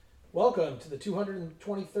Welcome to the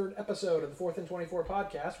 223rd episode of the 4th and 24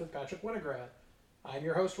 podcast with Patrick Winograd. I'm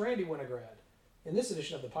your host, Randy Winograd. In this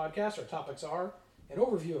edition of the podcast, our topics are an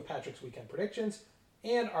overview of Patrick's weekend predictions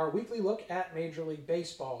and our weekly look at Major League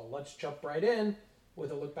Baseball. Let's jump right in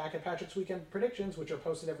with a look back at Patrick's weekend predictions, which are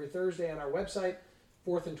posted every Thursday on our website,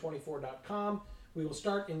 4thand24.com. We will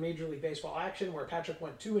start in Major League Baseball action, where Patrick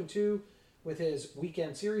went 2-2 with his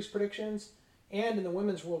weekend series predictions. And in the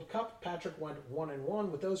Women's World Cup, Patrick went 1-1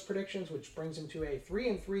 with those predictions, which brings him to a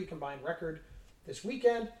 3-3 combined record this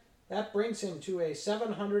weekend. That brings him to a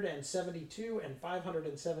 772 and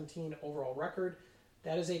 517 overall record.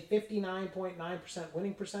 That is a 59.9%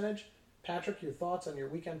 winning percentage. Patrick, your thoughts on your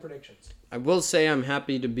weekend predictions? I will say I'm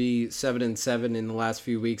happy to be 7-7 in the last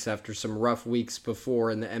few weeks after some rough weeks before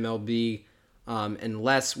in the MLB and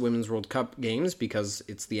less Women's World Cup games because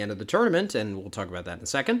it's the end of the tournament, and we'll talk about that in a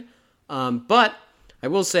second. But I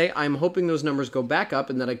will say I'm hoping those numbers go back up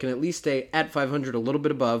and that I can at least stay at 500 a little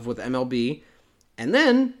bit above with MLB. And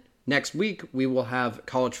then next week we will have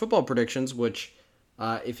college football predictions, which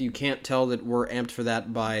if you can't tell that we're amped for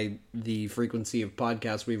that by the frequency of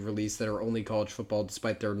podcasts we've released that are only college football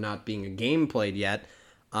despite there not being a game played yet,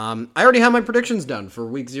 I already have my predictions done for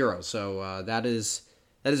week 0. So that is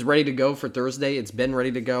ready to go for Thursday. It's been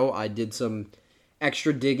ready to go. I did some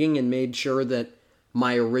extra digging and made sure that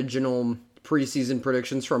my original preseason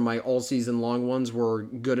predictions from my all-season long ones were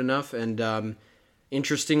good enough, and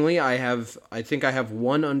interestingly, I think I have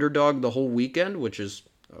one underdog the whole weekend, which is,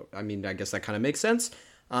 I guess that kind of makes sense.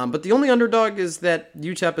 But the only underdog is that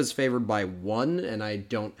UTEP is favored by 1, and I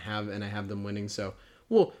have them winning. So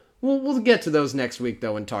we'll get to those next week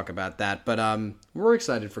though and talk about that. But we're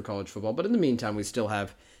excited for college football. But in the meantime, we still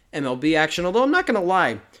have MLB action. Although I'm not going to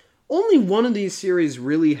lie. Only one of these series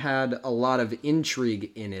really had a lot of intrigue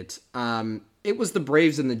in it. It was the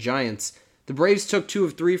Braves and the Giants. The Braves took 2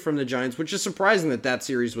 of 3 from the Giants, which is surprising that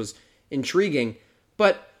series was intriguing.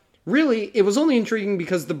 But really, it was only intriguing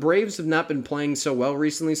because the Braves have not been playing so well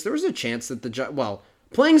recently, so there was a chance that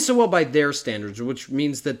playing so well by their standards, which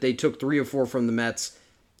means that they took 3 of 4 from the Mets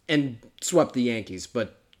and swept the Yankees.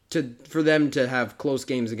 But for them to have close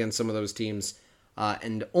games against some of those teams,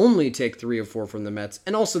 and only take 3 of 4 from the Mets.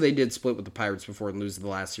 And also they did split with the Pirates before and lose the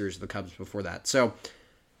last series of the Cubs before that. So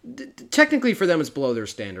technically for them it's below their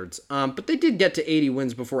standards. But they did get to 80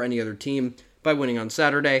 wins before any other team by winning on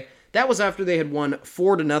Saturday. That was after they had won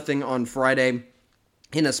 4-0 on Friday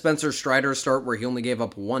in a Spencer Strider start where he only gave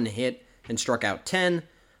up 1 hit and struck out 10.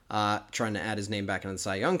 Trying to add his name back into the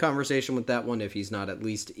Cy Young conversation with that one. If he's not at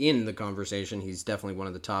least in the conversation, he's definitely one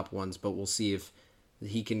of the top ones, but we'll see if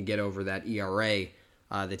he can get over that ERA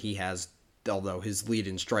that he has, although his lead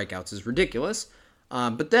in strikeouts is ridiculous.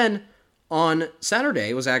 But then on Saturday,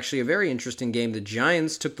 it was actually a very interesting game. The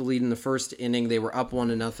Giants took the lead in the first inning. They were up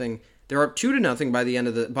 1-0. They were up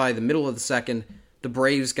 2-0 by the middle of the second. The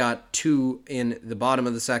Braves got 2 in the bottom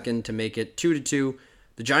of the second to make it 2-2.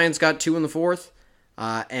 The Giants got 2 in the fourth,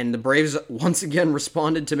 and the Braves once again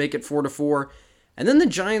responded to make it 4-4. And then the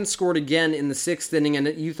Giants scored again in the 6th inning, and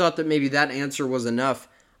you thought that maybe that answer was enough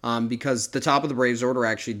because the top of the Braves order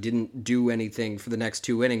actually didn't do anything for the next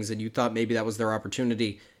 2 innings, and you thought maybe that was their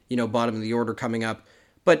opportunity, bottom of the order coming up.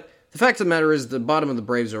 But the fact of the matter is the bottom of the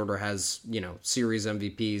Braves order has, series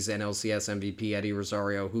MVPs, NLCS MVP Eddie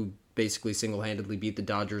Rosario, who basically single-handedly beat the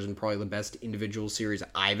Dodgers in probably the best individual series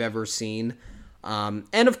I've ever seen.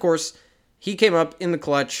 And, of course, he came up in the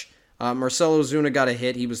clutch. Marcell Ozuna got a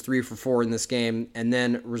hit. He was 3 for 4 in this game. And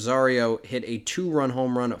then Rosario hit a 2-run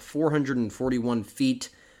home run at 441 feet.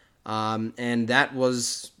 And that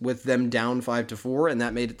was with them down 5-4, and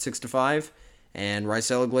that made it 6-5. And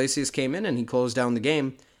Raisel Iglesias came in, and he closed down the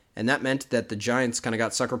game. And that meant that the Giants kind of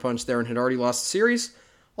got sucker punched there and had already lost the series.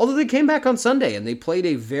 Although they came back on Sunday, and they played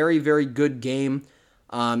a very, very good game.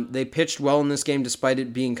 They pitched well in this game, despite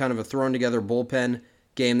it being kind of a thrown-together bullpen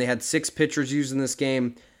game. They had 6 pitchers used in this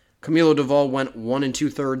game. Camilo Doval went 1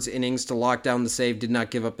 2/3 innings to lock down the save, did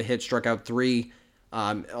not give up a hit, struck out 3,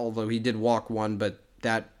 although he did walk 1, but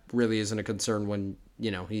that really isn't a concern when,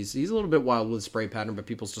 he's a little bit wild with his spray pattern, but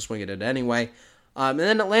people still swing at it anyway. And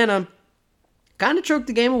then Atlanta kind of choked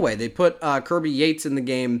the game away. They put Kirby Yates in the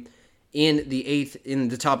game in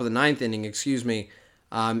the top of the 9th inning,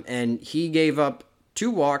 and he gave up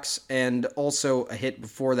 2 walks and also a hit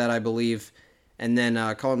before that, I believe, and then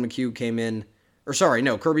Colin McHugh came in.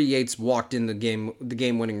 Kirby Yates walked in the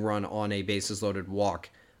game-winning run on a bases-loaded walk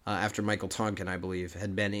after Michael Tonkin, I believe,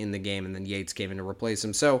 had been in the game, and then Yates came in to replace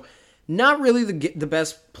him. So, not really the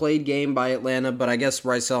best played game by Atlanta, but I guess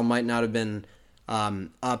Raisel might not have been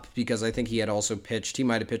up because I think he had also pitched. He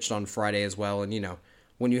might have pitched on Friday as well, and,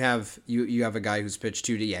 when you have a guy who's pitched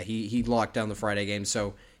he locked down the Friday game,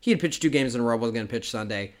 so he had pitched 2 games in a row, wasn't going to pitch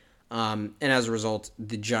Sunday, and as a result,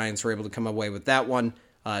 the Giants were able to come away with that one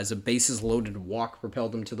as a bases-loaded walk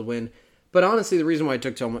propelled them to the win. But honestly, the reason why I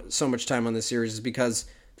took so much time on this series is because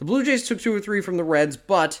the Blue Jays took 2 or 3 from the Reds,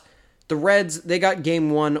 but the Reds, they got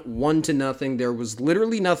game 1, 1-0. There was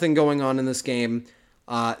literally nothing going on in this game.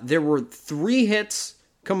 There were 3 hits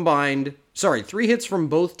combined, 3 hits from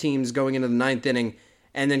both teams going into the 9th inning,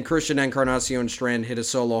 and then Christian Encarnacion Strand hit a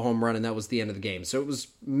solo home run, and that was the end of the game. So it was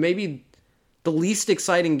maybe the least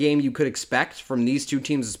exciting game you could expect from these 2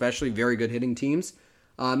 teams, especially very good hitting teams.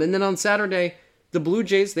 And then on Saturday, the Blue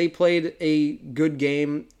Jays, they played a good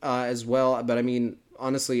game as well, but I mean,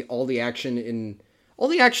 honestly, all the action in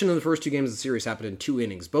the first 2 games of the series happened in 2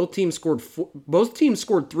 innings. Both teams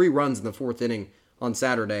scored 3 runs in the 4th inning on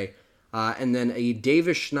Saturday, and then a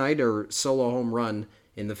Davis Schneider solo home run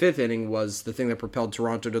in the 5th inning was the thing that propelled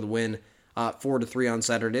Toronto to the win 4-3 on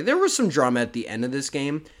Saturday. There was some drama at the end of this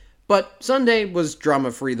game, but Sunday was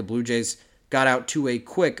drama-free. The Blue Jays got out to a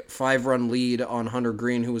quick 5-run lead on Hunter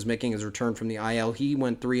Green, who was making his return from the IL. He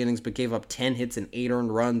went 3 innings but gave up 10 hits and 8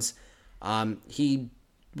 earned runs. He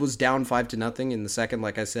was down 5-0 in the second.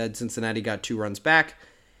 Like I said, Cincinnati got 2 runs back.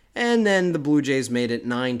 And then the Blue Jays made it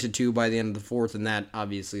 9-2 by the end of the 4th, and that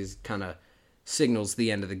obviously kind of signals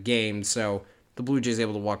the end of the game. So the Blue Jays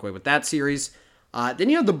able to walk away with that series. Then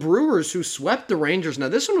you have the Brewers, who swept the Rangers. Now,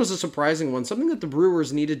 this one was a surprising one, something that the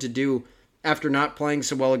Brewers needed to do after not playing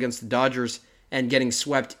so well against the Dodgers and getting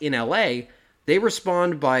swept in LA. They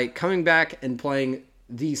respond by coming back and playing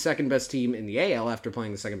the second-best team in the AL after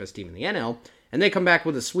playing the second-best team in the NL. And they come back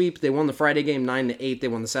with a sweep. They won the Friday game 9-8. They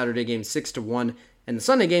won the Saturday game 6-1. And the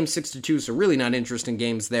Sunday game 6-2. So really not interesting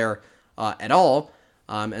games there at all,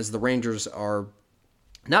 as the Rangers are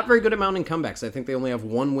not very good at mounting comebacks. I think they only have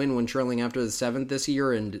 1 win when trailing after the 7th this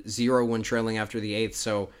year and 0 when trailing after the 8th.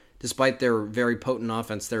 So despite their very potent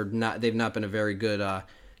offense, they've not been a very good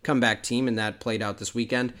comeback team, and that played out this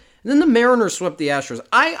weekend. And then the Mariners swept the Astros.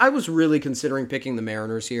 I was really considering picking the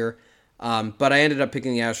Mariners here, but I ended up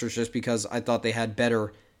picking the Astros just because I thought they had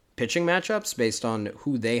better pitching matchups based on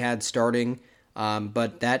who they had starting,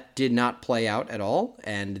 but that did not play out at all,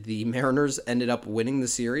 and the Mariners ended up winning the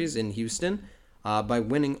series in Houston by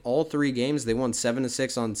winning all 3 games. They won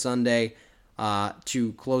 7-6 on Sunday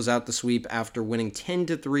to close out the sweep after winning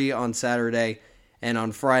 10-3 on Saturday, and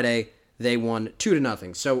on Friday they won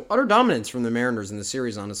 2-0. So utter dominance from the Mariners in the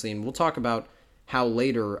series, honestly, and we'll talk about how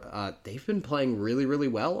later they've been playing really, really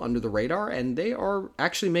well under the radar, and they are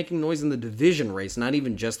actually making noise in the division race, not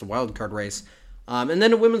even just the wild card race. And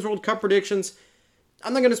then the Women's World Cup predictions.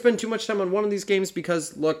 I'm not going to spend too much time on one of these games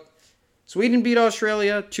because, look, Sweden beat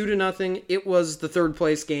Australia 2-0. It was the 3rd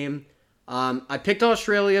place game. I picked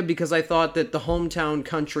Australia because I thought that the hometown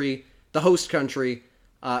country, the host country,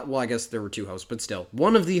 well, I guess there were 2 hosts, but still,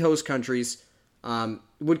 one of the host countries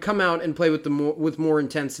would come out and play with more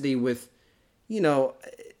intensity with,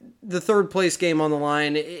 the 3rd place game on the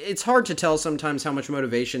line. It's hard to tell sometimes how much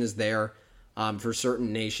motivation is there for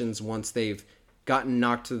certain nations once they've gotten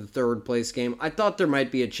knocked to the 3rd place game. I thought there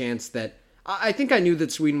might be a chance that, I think I knew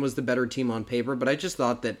that Sweden was the better team on paper, but I just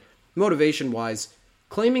thought that motivation-wise,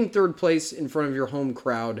 claiming 3rd place in front of your home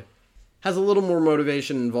crowd has a little more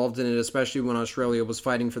motivation involved in it, especially when Australia was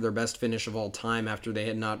fighting for their best finish of all time after they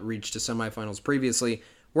had not reached a semifinals previously.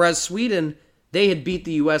 Whereas Sweden, they had beat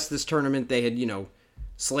the U.S. this tournament. They had,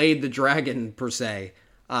 slayed the dragon, per se.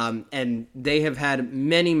 And they have had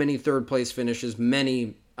many, many 3rd place finishes,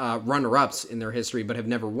 many runner-ups in their history, but have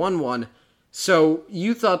never won one. So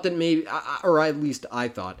you thought that maybe, or at least I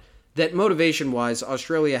thought, that motivation-wise,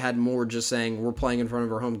 Australia had more just saying, we're playing in front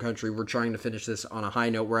of our home country, we're trying to finish this on a high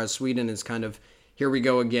note, whereas Sweden is kind of, here we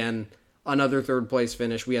go again, another 3rd place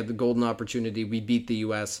finish, we had the golden opportunity, we beat the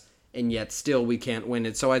U.S., and yet still we can't win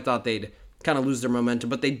it. So I thought they'd kind of lose their momentum,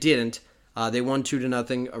 but they didn't. They won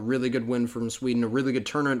 2-0, a really good win from Sweden, a really good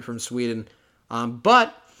tournament from Sweden.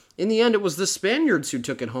 But in the end, it was the Spaniards who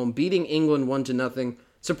took it home, beating England 1-0.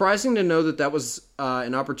 Surprising to know that that was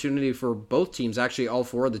an opportunity for both teams, actually all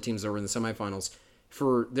 4 of the teams that were in the semifinals,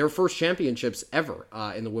 for their first championships ever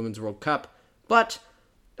in the Women's World Cup. But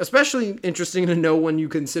especially interesting to know when you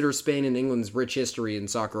consider Spain and England's rich history in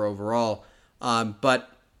soccer overall. But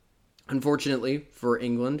unfortunately for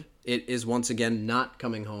England, it is once again not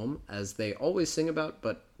coming home, as they always sing about,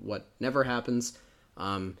 but what never happens.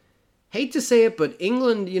 Hate to say it, but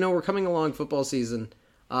England, we're coming along football season.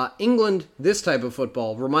 England, this type of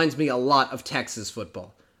football, reminds me a lot of Texas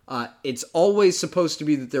football. It's always supposed to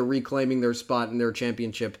be that they're reclaiming their spot in their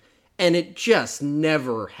championship, and it just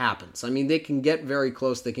never happens. I mean, they can get very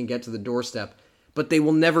close, they can get to the doorstep, but they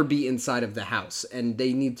will never be inside of the house, and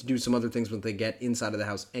they need to do some other things when they get inside of the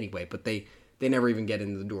house anyway, but they never even get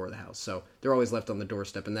into the door of the house, so they're always left on the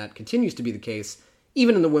doorstep, and that continues to be the case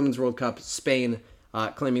even in the Women's World Cup. Spain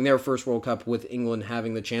claiming their first World Cup with England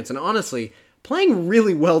having the chance, and honestly, playing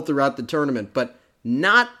really well throughout the tournament, but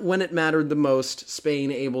not when it mattered the most.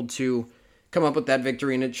 Spain able to come up with that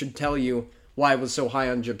victory, and it should tell you why I was so high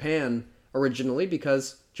on Japan originally,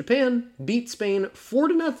 because Japan beat Spain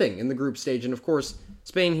 4-0 in the group stage, and of course,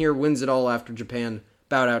 Spain here wins it all after Japan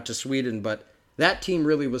bowed out to Sweden, but that team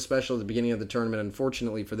really was special at the beginning of the tournament.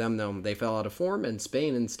 Unfortunately for them, though, they fell out of form, and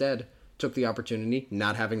Spain instead took the opportunity,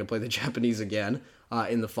 not having to play the Japanese again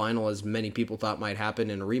in the final, as many people thought might happen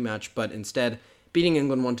in a rematch, but instead beating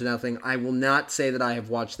England 1-0. I will not say that I have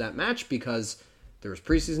watched that match because there was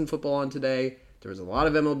preseason football on today. There was a lot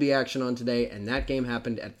of MLB action on today, and that game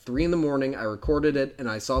happened at 3 in the morning. I recorded it, and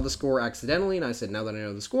I saw the score accidentally, and I said, now that I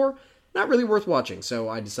know the score, not really worth watching, so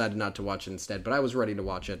I decided not to watch it instead, but I was ready to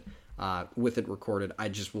watch it with it recorded. I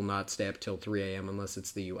just will not stay up till 3 a.m. unless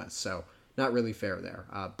it's the U.S., so not really fair there.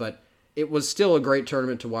 But it was still a great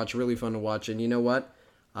tournament to watch, really fun to watch, and you know what?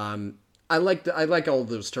 I like all of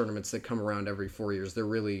those tournaments that come around every 4 years. They're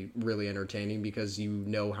really, really entertaining because you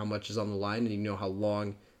know how much is on the line and you know how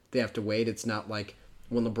long they have to wait. It's not like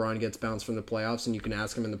when LeBron gets bounced from the playoffs and you can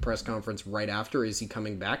ask him in the press conference right after, is he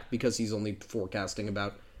coming back? Because he's only forecasting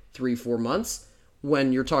about 3-4 months.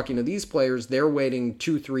 When you're talking to these players, they're waiting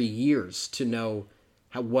 2-3 years to know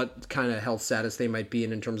what kind of health status they might be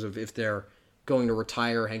in terms of if they're going to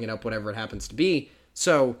retire, hang it up, whatever it happens to be.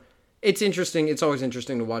 So it's interesting. It's always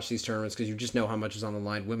interesting to watch these tournaments because you just know how much is on the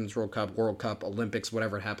line. Women's World Cup, World Cup, Olympics,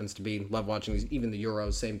 whatever it happens to be. Love watching these, even the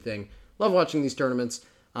Euros, same thing. Love watching these tournaments,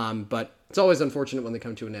 but it's always unfortunate when they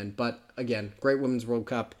come to an end. But again, great Women's World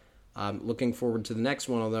Cup. Looking forward to the next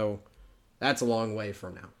one, although that's a long way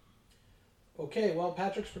from now. Okay, well,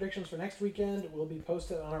 Patrick's predictions for next weekend will be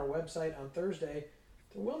posted on our website on Thursday.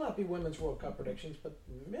 There will not be Women's World Cup predictions, but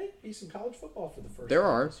may be some college football for the first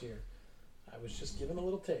time this year. I was just given a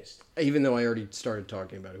little taste. Even though I already started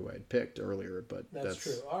talking about who I had picked earlier, but that's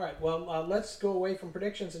true. All right, well, let's go away from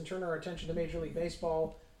predictions and turn our attention to Major League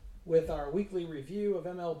Baseball with our weekly review of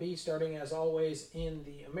MLB, starting as always in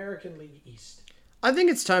the American League East. I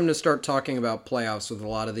think it's time to start talking about playoffs with a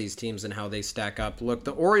lot of these teams and how they stack up. Look,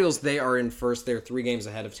 the Orioles, they are in first. They're 3 games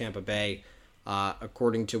ahead of Tampa Bay,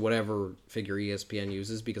 according to whatever figure ESPN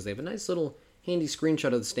uses, because they have a nice little handy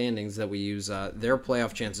screenshot of the standings that we use. Their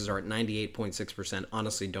playoff chances are at 98.6%.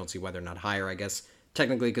 Honestly, don't see why they're not higher, I guess,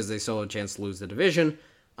 technically because they still have a chance to lose the division.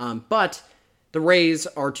 But the Rays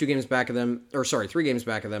are 3 games back of them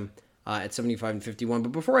at 75 and 51.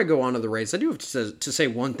 But before I go on to the Rays, I do have to say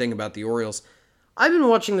one thing about the Orioles. I've been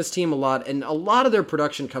watching this team a lot, and a lot of their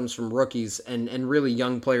production comes from rookies and really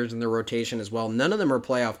young players in their rotation as well. None of them are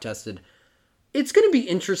playoff tested. It's going to be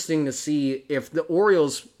interesting to see if the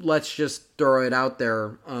Orioles, let's just throw it out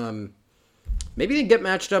there, maybe they get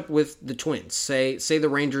matched up with the Twins. Say the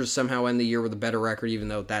Rangers somehow end the year with a better record, even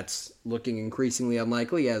though that's looking increasingly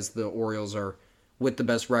unlikely as the Orioles are with the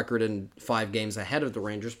best record and 5 games ahead of the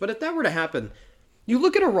Rangers. But if that were to happen, you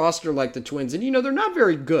look at a roster like the Twins, and they're not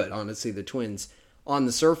very good, honestly, the Twins, on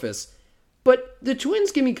the surface. But the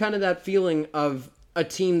Twins give me kind of that feeling of a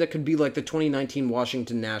team that could be like the 2019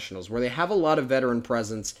 Washington Nationals, where they have a lot of veteran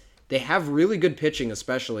presence. They have really good pitching,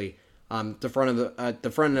 especially at the front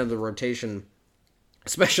end of the rotation,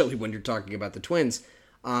 especially when you're talking about the Twins.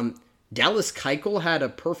 Dallas Keuchel had a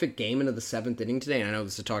perfect game into the 7th inning today, and I know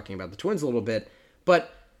this is talking about the Twins a little bit,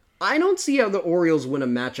 but I don't see how the Orioles win a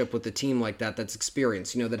matchup with a team like that that's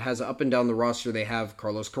experienced, that has up and down the roster. They have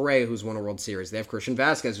Carlos Correa, who's won a World Series. They have Christian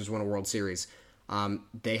Vasquez, who's won a World Series.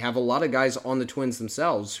 They have a lot of guys on the Twins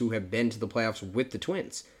themselves who have been to the playoffs with the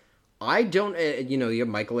Twins. I don't, you have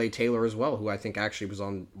Michael A. Taylor as well, who I think actually was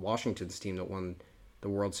on Washington's team that won the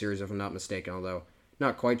World Series, if I'm not mistaken, although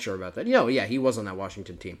not quite sure about that. Yeah, he was on that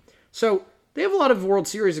Washington team. So they have a lot of World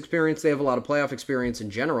Series experience. They have a lot of playoff experience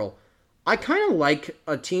in general. I kind of like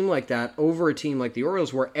a team like that over a team like the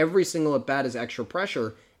Orioles where every single at-bat is extra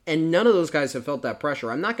pressure, and none of those guys have felt that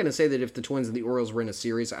pressure. I'm not going to say that if the Twins and the Orioles were in a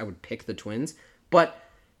series, I would pick the Twins, but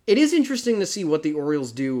it is interesting to see what the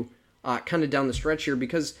Orioles do kind of down the stretch here,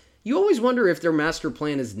 because you always wonder if their master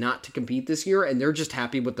plan is not to compete this year, and they're just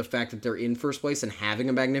happy with the fact that they're in first place and having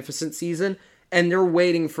a magnificent season, and they're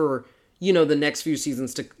waiting for the next few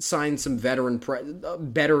seasons to sign some better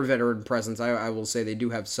veteran presence. I will say they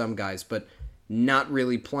do have some guys, but not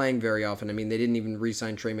really playing very often. I mean, they didn't even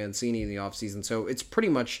re-sign Trey Mancini in the offseason, so it's pretty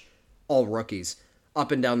much all rookies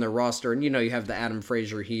up and down their roster. And, you have the Adam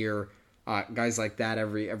Frazier here, guys like that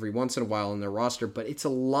every once in a while in their roster, but it's a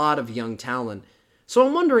lot of young talent. So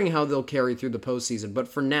I'm wondering how they'll carry through the postseason. But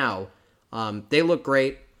for now, they look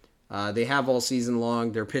great. They have all season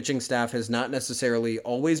long. Their pitching staff has not necessarily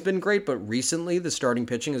always been great, but recently the starting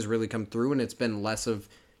pitching has really come through, and it's been less of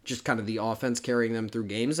just kind of the offense carrying them through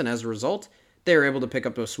games. And as a result, they were able to pick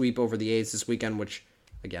up a sweep over the A's this weekend, which,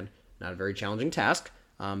 again, not a very challenging task,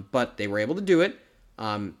 but they were able to do it.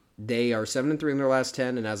 They are 7-3 in their last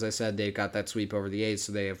 10, and as I said, they've got that sweep over the A's,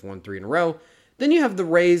 so they have won 3 in a row. Then you have the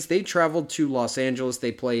Rays. They traveled to Los Angeles.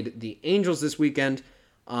 They played the Angels this weekend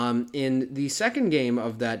in the second game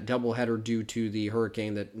of that doubleheader due to the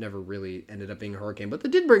hurricane that never really ended up being a hurricane, but that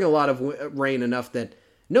did bring a lot of rain, enough that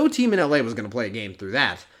no team in LA was going to play a game through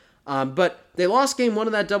that. But they lost game 1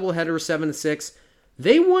 of that doubleheader 7-6.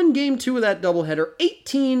 They won game 2 of that doubleheader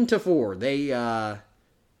 18-4.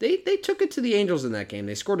 They took it to the Angels in that game.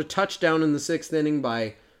 They scored a touchdown in the 6th inning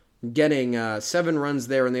by getting 7 runs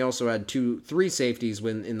there, and they also had 3 safeties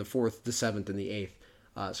in the 4th, the 7th, and the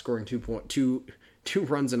 8th, scoring 2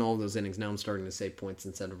 runs in all of those innings. Now I'm starting to say points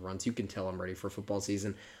instead of runs. You can tell I'm ready for football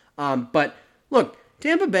season. But look,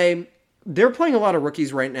 Tampa Bay, they're playing a lot of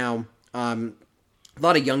rookies right now. A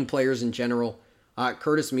lot of young players in general.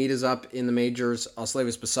 Curtis Mead is up in the majors.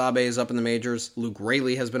 Oslevis Basabe is up in the majors. Luke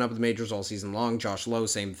Raley has been up in the majors all season long. Josh Lowe,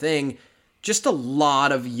 same thing. Just a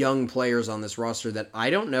lot of young players on this roster that I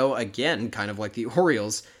don't know, again, kind of like the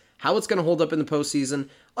Orioles, how it's going to hold up in the postseason,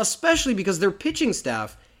 especially because their pitching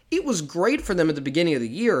staff, it was great for them at the beginning of the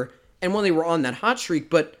year and when they were on that hot streak,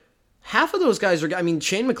 but half of those guys are,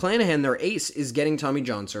 Shane McClanahan, their ace, is getting Tommy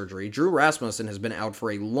John surgery. Drew Rasmussen has been out for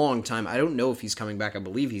a long time. I don't know if he's coming back. I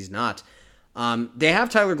believe he's not. They have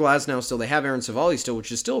Tyler Glasnow still. They have Aaron Savali still,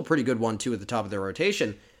 which is still a pretty good one, too, at the top of their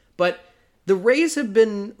rotation. But the Rays have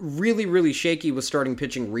been really, really shaky with starting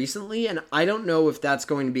pitching recently, and I don't know if that's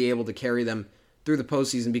going to be able to carry them through the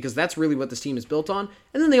postseason, because that's really what this team is built on.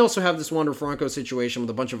 And then they also have this Wander Franco situation with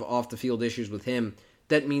a bunch of off-the-field issues with him.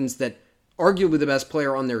 That means that arguably the best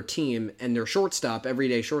player on their team and their shortstop,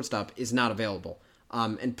 everyday shortstop, is not available.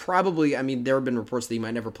 And probably, there have been reports that he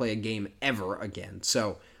might never play a game ever again.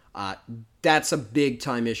 So that's a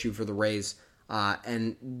big-time issue for the Rays.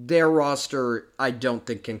 And their roster, I don't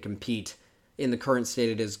think, can compete in the current state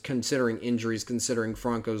it is, considering injuries, considering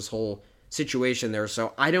Franco's whole situation there.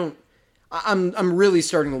 So I'm really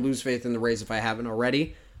starting to lose faith in the Rays if I haven't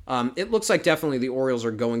already. It looks like definitely the Orioles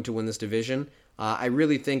are going to win this division. I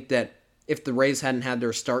really think that if the Rays hadn't had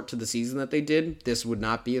their start to the season that they did, this would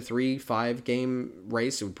not be a 3-5 game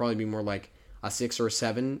race. It would probably be more like a 6 or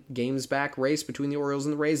 7 games back race between the Orioles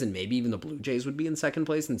and the Rays, and maybe even the Blue Jays would be in second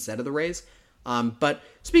place instead of the Rays. But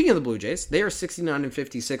speaking of the Blue Jays, they are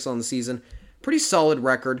 69-56 on the season. Pretty solid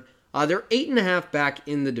record. They're 8.5 back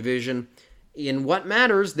in the division. In what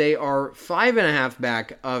matters, they are 5.5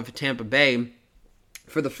 back of Tampa Bay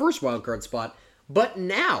for the first wildcard spot. But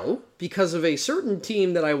now, because of a certain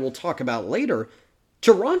team that I will talk about later,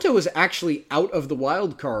 Toronto is actually out of the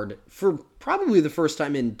wild card for probably the first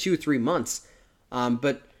time in 2-3 months.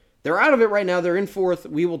 But they're out of it right now. They're in 4th.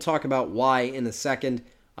 We will talk about why in a second,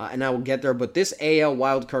 and I will get there. But this AL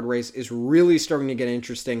wildcard race is really starting to get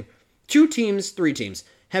interesting. 3 teams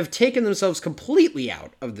have taken themselves completely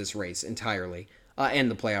out of this race entirely,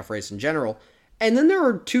 and the playoff race in general. And then there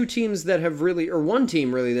are 2 teams that have really, or 1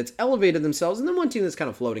 team really, that's elevated themselves, and then 1 team that's kind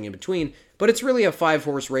of floating in between. But it's really a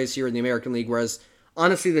 5-horse race here in the American League, whereas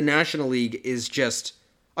honestly the National League is just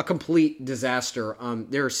a complete disaster.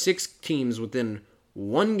 There are 6 teams within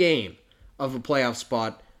 1 game of a playoff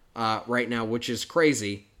spot right now, which is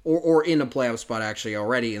crazy, or in a playoff spot actually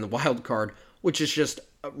already in the wild card, which is just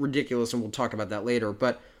ridiculous, and we'll talk about that later.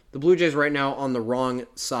 But the Blue Jays right now on the wrong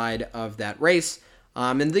side of that race.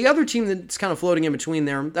 And the other team that's kind of floating in between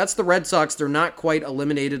there, that's the Red Sox. They're not quite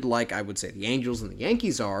eliminated like I would say the Angels and the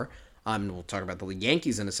Yankees are. And we'll talk about the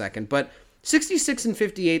Yankees in a second. But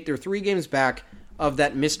 66-58, they're 3 games back of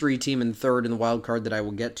that mystery team in 3rd in the wild card that I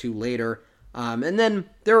will get to later. And then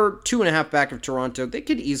they're 2.5 back of Toronto. They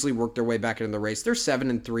could easily work their way back into the race. They're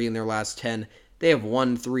 7-3 in their last 10. They have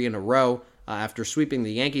won 3 in a row after sweeping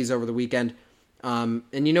the Yankees over the weekend. And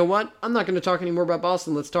you know what? I'm not going to talk anymore about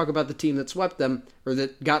Boston. Let's talk about the team that swept them, or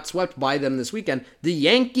that got swept by them this weekend. The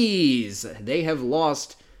Yankees. They have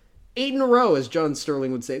lost 8 in a row, as John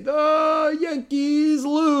Sterling would say. The Yankees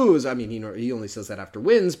lose. He only says that after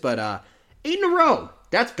wins, but 8 in a row.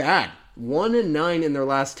 That's bad. 1-9 in their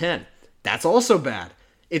last 10. That's also bad.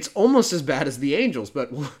 It's almost as bad as the Angels,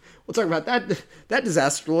 but we'll talk about that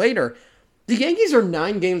disaster later. The Yankees are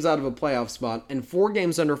 9 games out of a playoff spot and 4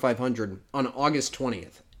 games under 500 on August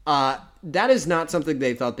 20th. That is not something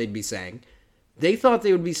they thought they'd be saying. They thought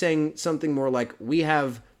they would be saying something more like, we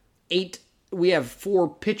have 8 we have 4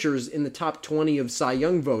 pitchers in the top 20 of Cy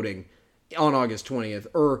Young voting on August 20th,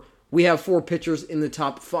 or we have 4 pitchers in the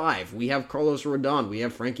top 5. We have Carlos Rodon, we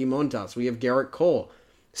have Frankie Montas, we have Garrett Cole.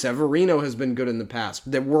 Severino has been good in the past.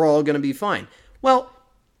 That we're all going to be fine. Well,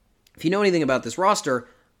 if you know anything about this roster,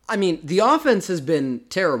 I mean, the offense has been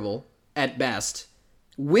terrible at best,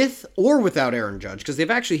 with or without Aaron Judge, because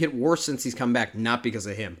they've actually hit worse since he's come back, not because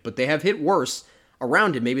of him, but they have hit worse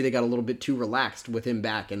around him. Maybe they got a little bit too relaxed with him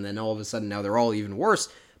back, and then all of a sudden now they're all even worse.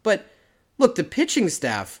 But look, the pitching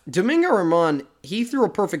staff, Domingo Germán, he threw a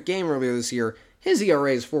perfect game earlier this year. His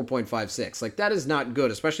ERA is 4.56. Like, that is not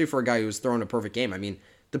good, especially for a guy who's thrown a perfect game. I mean,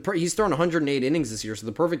 he's thrown 108 innings this year, so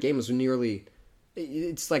the perfect game was nearly...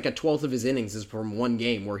 It's like a 12th of his innings is from one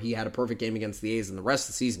game where he had a perfect game against the A's, and the rest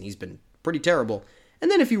of the season he's been pretty terrible.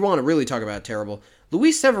 And then if you want to really talk about terrible,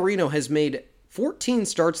 Luis Severino has made 14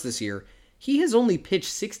 starts this year. He has only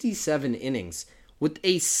pitched 67 innings with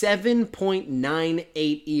a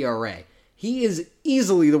 7.98 ERA. He is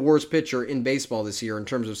easily the worst pitcher in baseball this year in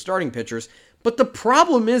terms of starting pitchers. But the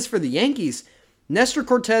problem is for the Yankees, Nestor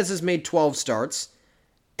Cortez has made 12 starts,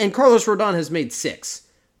 and Carlos Rodon has made 6.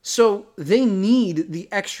 So they need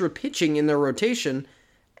the extra pitching in their rotation,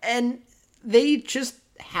 and they just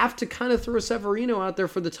have to kind of throw Severino out there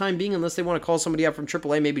for the time being unless they want to call somebody up from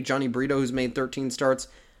AAA, maybe Johnny Brito, who's made 13 starts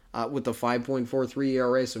with a 5.43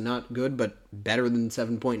 ERA, so not good, but better than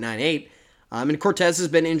 7.98. And Cortez has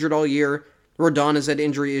been injured all year. Rodon has had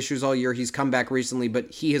injury issues all year. He's come back recently,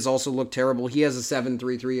 but he has also looked terrible. He has a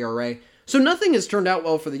 7.33 ERA. So nothing has turned out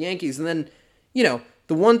well for the Yankees. And then,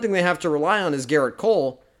 the one thing they have to rely on is Garrett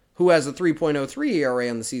Cole, who has a 3.03 ERA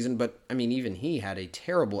on the season, but, I mean, even he had a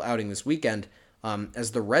terrible outing this weekend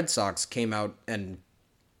as the Red Sox came out and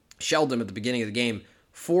shelled him at the beginning of the game.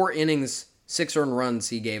 4 innings, 6 earned runs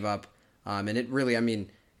he gave up, and it really, I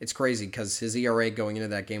mean, it's crazy because his ERA going into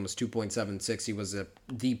that game was 2.76. He was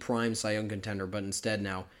the prime Cy Young contender, but instead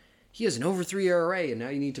now he has an over 3 ERA, and now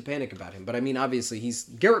you need to panic about him. But, I mean, obviously, he's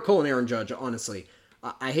Garrett Cole and Aaron Judge, honestly.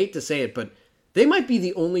 I hate to say it, but they might be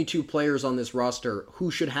the only 2 players on this roster who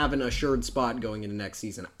should have an assured spot going into next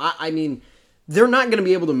season. I mean, they're not going to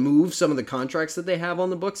be able to move some of the contracts that they have on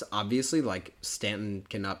the books. Obviously, like Stanton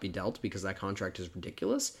cannot be dealt because that contract is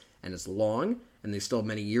ridiculous and it's long and they still have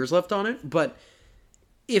many years left on it. But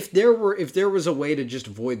if there was a way to just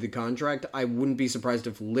void the contract, I wouldn't be surprised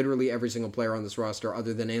if literally every single player on this roster,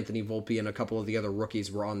 other than Anthony Volpe and a couple of the other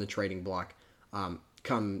rookies, were on the trading block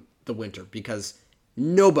come the winter, because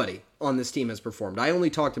nobody on this team has performed. I only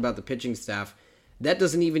talked about the pitching staff. That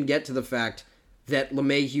doesn't even get to the fact that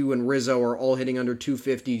LeMahieu and Rizzo are all hitting under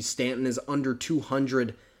 250. Stanton is under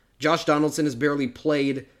 200. Josh Donaldson has barely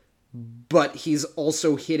played, but he's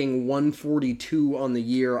also hitting 142 on the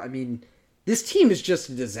year. I mean, this team is just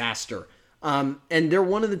a disaster. And they're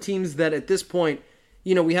one of the teams that at this point,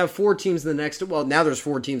 we have 4 teams in the next, well, now there's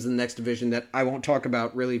 4 teams in the next division that I won't talk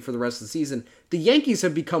about really for the rest of the season. The Yankees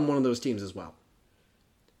have become one of those teams as well.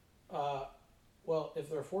 Well, if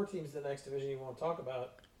there are 4 teams in the next division you won't talk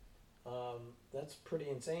about, that's pretty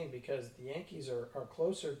insane because the Yankees are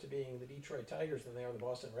closer to being the Detroit Tigers than they are the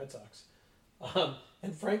Boston Red Sox.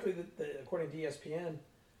 And frankly, according to ESPN,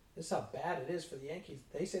 this is how bad it is for the Yankees.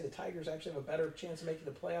 They say the Tigers actually have a better chance of making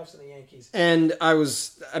the playoffs than the Yankees. And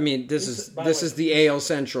this is the AL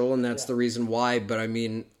Central, and that's the reason why. But I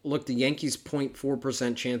mean, look, the Yankees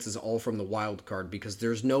 0.4% chance is all from the wild card because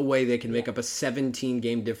there's no way they can make up a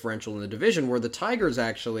 17-game differential in the division where the Tigers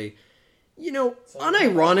actually,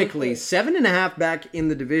 unironically, 7.5 back in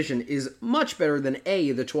the division is much better than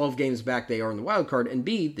A, the 12 games back they are in the wild card, and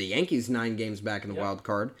B, the Yankees 9 games back in the wild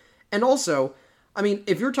card. And also, I mean,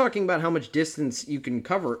 if you're talking about how much distance you can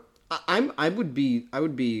cover, I would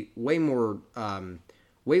be way more,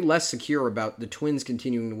 way less secure about the Twins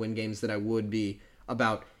continuing to win games than I would be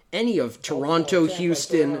about any of Toronto,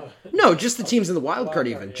 Houston. No, just the teams in the wild card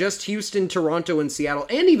even. Just Houston, Toronto, and Seattle,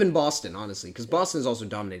 and even Boston, honestly, because Boston has also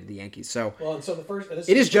dominated the Yankees. So,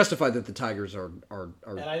 it is justified that the Tigers are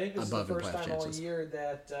and I think this above is the first time chances. all year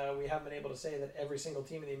that we haven't been able to say that every single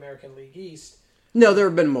team in the American League East. No, there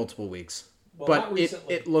have been multiple weeks. Well, but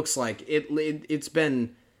it looks like it's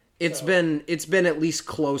been at least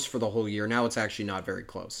close for the whole year. Now it's actually not very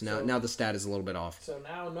close. Now the stat is a little bit off. So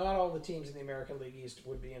now not all the teams in the American League East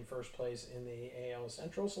would be in first place in the AL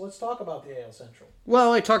Central. So let's talk about the AL Central.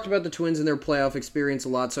 Well, I talked about the Twins and their playoff experience a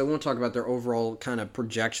lot, so I won't talk about their overall kind of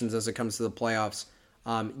projections as it comes to the playoffs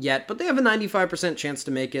yet. But they have a 95% chance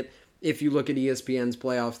to make it if you look at ESPN's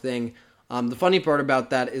playoff thing. The funny part about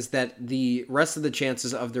that is that the rest of the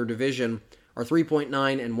chances of their division are 3.9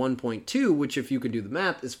 and 1.2, which if you could do the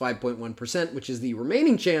math is 5.1%, which is the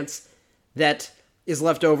remaining chance that is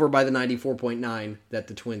left over by the 94.9 that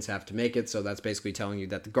the Twins have to make it. So that's basically telling you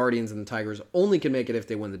that the Guardians and the Tigers only can make it if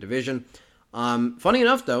they win the division. Funny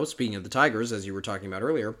enough, though, speaking of the Tigers, as you were talking about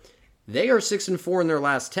earlier, they are 6-4 in their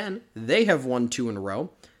last 10. They have won 2 in a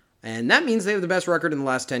row. And that means they have the best record in the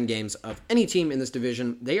last 10 games of any team in this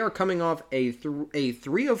division. They are coming off a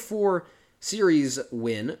 3 of 4 series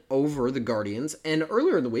win over the Guardians. And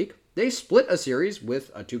earlier in the week, they split a series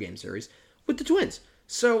with a 2-game series with the Twins.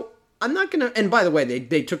 So I'm not going to, and by the way,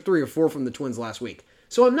 they took 3 or 4 from the Twins last week.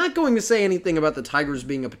 So I'm not going to say anything about the Tigers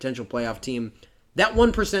being a potential playoff team. That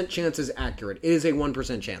 1% chance is accurate. It is a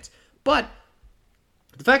 1% chance. But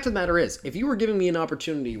the fact of the matter is, if you were giving me an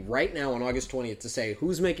opportunity right now on August 20th to say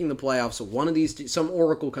who's making the playoffs, one of these, some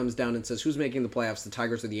oracle comes down and says who's making the playoffs, the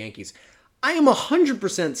Tigers or the Yankees, I am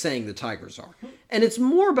 100% saying the Tigers are. And it's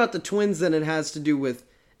more about the Twins than it has to do with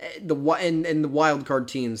the wild card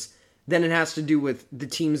teams than it has to do with the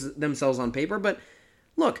teams themselves on paper. But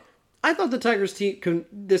look, I thought the Tigers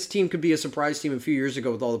this team could be a surprise team a few years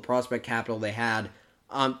ago with all the prospect capital they had.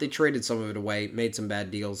 They traded some of it away, made some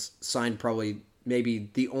bad deals, signed probably maybe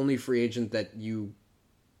the only free agent that you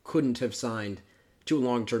couldn't have signed to a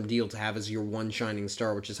long-term deal to have as your one shining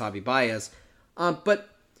star, which is Javi Baez. But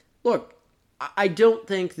look, I don't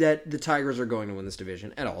think that the Tigers are going to win this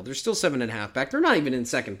division at all. They're still 7.5 back. They're not even in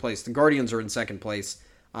second place. The Guardians are in second place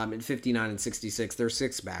at 59 and 66. They're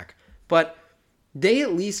 6 back. But they,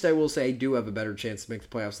 at least, I will say, do have a better chance to make the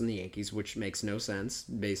playoffs than the Yankees, which makes no sense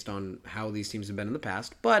based on how these teams have been in the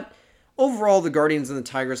past. But overall, the Guardians and the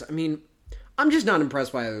Tigers, I mean, I'm just not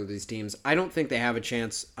impressed by either of these teams. I don't think they have a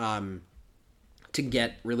chance to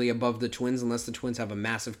get really above the Twins unless the Twins have a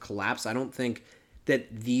massive collapse. I don't think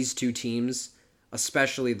that these two teams,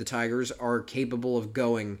 especially the Tigers, are capable of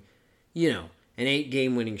going, an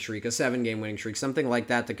 8-game winning streak, a 7-game winning streak, something like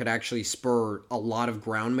that could actually spur a lot of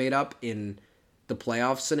ground made up in the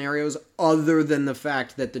playoff scenarios, other than the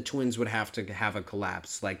fact that the Twins would have to have a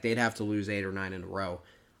collapse. Like, they'd have to lose 8 or 9 in a row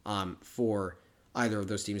for either of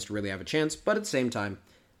those teams to really have a chance. But at the same time,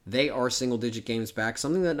 they are single-digit games back,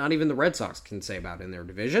 something that not even the Red Sox can say about in their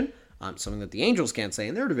division, something that the Angels can't say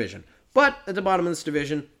in their division. But at the bottom of this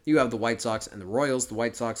division, you have the White Sox and the Royals. The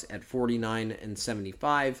White Sox at 49 and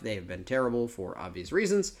 75. They have been terrible for obvious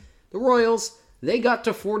reasons. The Royals, they got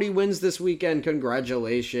to 40 wins this weekend.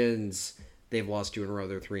 Congratulations. They've lost 2 in a row.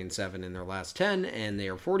 They're 3 and 7 in their last 10, and they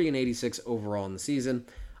are 40 and 86 overall in the season.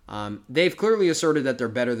 They've clearly asserted that they're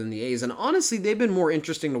better than the A's, and honestly, they've been more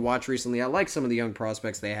interesting to watch recently. I like some of the young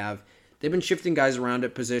prospects they have. They've been shifting guys around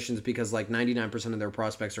at positions because like 99% of their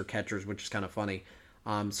prospects are catchers, which is kind of funny.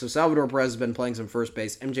 So Salvador Perez has been playing some first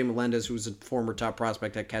base. MJ Melendez, who's a former top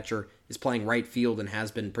prospect at catcher, is playing right field and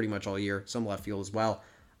has been pretty much all year. Some left field as well.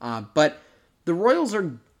 But the Royals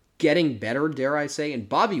are getting better, dare I say, and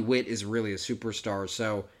Bobby Witt is really a superstar.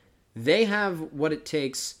 So they have what it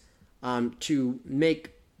takes to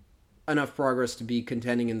make enough progress to be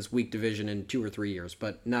contending in this weak division in 2 or 3 years,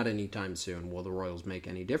 but not anytime soon will the Royals make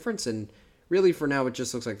any difference. And really, for now, it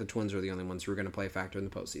just looks like the Twins are the only ones who are going to play a factor in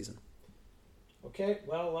the postseason. Okay,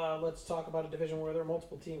 well, let's talk about a division where there are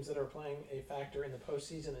multiple teams that are playing a factor in the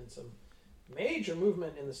postseason and some major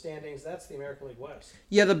movement in the standings. That's the American League West.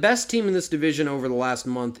 Yeah, the best team in this division over the last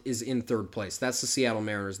month is in third place. That's the Seattle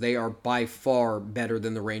Mariners. They are by far better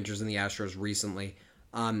than the Rangers and the Astros recently.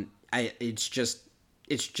 It's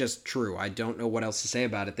just true. I don't know what else to say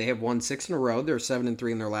about it. They have won 6 in a row. They're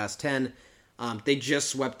 7-3 in their last 10. They just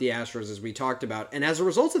swept the Astros, as we talked about. And as a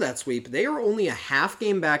result of that sweep, they are only a half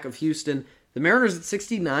game back of Houston. The Mariners at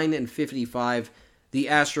 69 and 55. The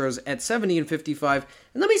Astros at 70 and 55.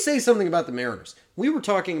 And let me say something about the Mariners. We were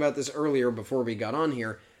talking about this earlier before we got on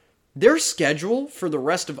here. Their schedule for the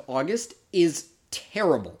rest of August is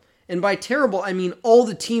terrible. And by terrible, I mean all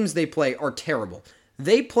the teams they play are terrible.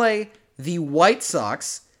 They play the White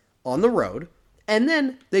Sox on the road, and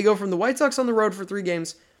then they go from the White Sox on the road for 3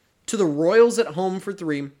 games to the Royals at home for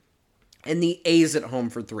 3 and the A's at home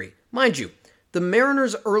for 3. Mind you, the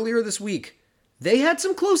Mariners earlier this week, they had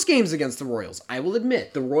some close games against the Royals. I will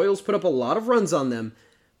admit, the Royals put up a lot of runs on them,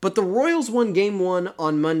 but the Royals won Game 1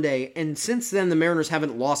 on Monday, and since then the Mariners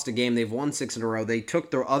haven't lost a game. They've won 6 in a row. They took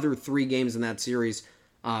their other 3 games in that series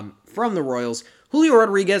from the Royals. Julio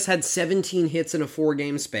Rodriguez had 17 hits in a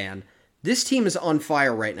 4-game span. This team is on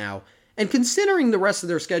fire right now, and considering the rest of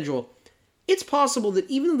their schedule, it's possible that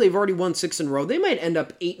even though they've already won 6 in a row, they might end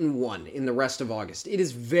up 8-1 in the rest of August. It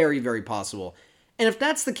is very, very possible. And if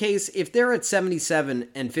that's the case, if they're at 77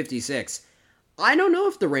 and 56, I don't know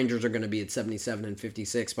if the Rangers are going to be at 77 and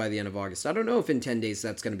 56 by the end of August. I don't know if in 10 days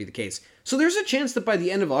that's going to be the case. So there's a chance that by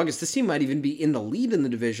the end of August, this team might even be in the lead in the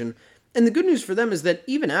division. And the good news for them is that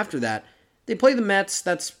even after that, They play the Mets.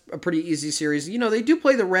 That's a pretty easy series. They do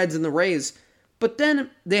play the Reds and the Rays, but then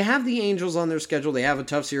they have the Angels on their schedule. They have a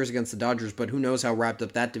tough series against the Dodgers, but who knows how wrapped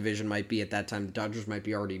up that division might be at that time. The Dodgers might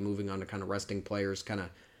be already moving on to kind of resting players, kind of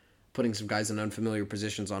putting some guys in unfamiliar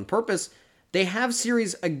positions on purpose. They have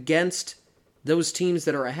series against those teams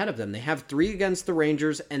that are ahead of them. They have 3 against the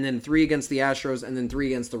Rangers, and then 3 against the Astros, and then 3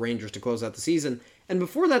 against the Rangers to close out the season. And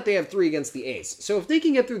before that, they have 3 against the A's. So if they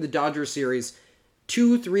can get through the Dodgers series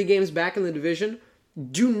 2-3 games back in the division,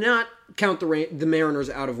 do not count the Mariners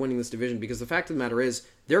out of winning this division, because the fact of the matter is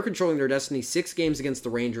they're controlling their destiny. 6 games against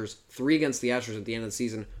the Rangers, 3 against the Astros at the end of the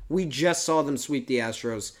season. We just saw them sweep the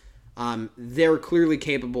Astros. They're clearly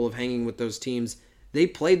capable of hanging with those teams. They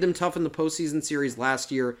played them tough in the postseason series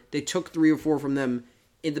last year. They took 3 or 4 from them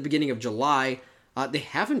in the beginning of July. They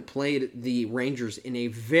haven't played the Rangers in a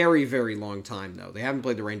very, very long time, though. They haven't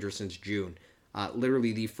played the Rangers since June.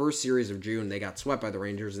 Literally the first series of June, they got swept by the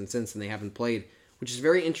Rangers, and since then they haven't played, which is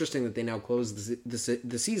very interesting that they now close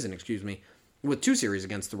the season, with 2 series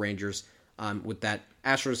against the Rangers, with that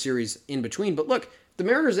Astros series in between. But look, the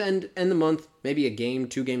Mariners end the month maybe a game,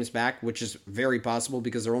 2 games back, which is very possible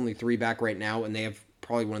because they're only 3 back right now, and they have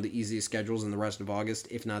probably one of the easiest schedules in the rest of August,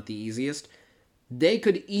 if not the easiest. They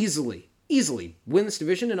could easily win this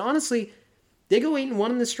division, and honestly, they go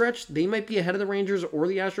 8-1 in this stretch. They might be ahead of the Rangers or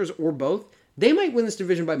the Astros or both. They might win this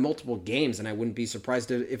division by multiple games, and I wouldn't be surprised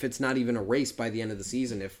if it's not even a race by the end of the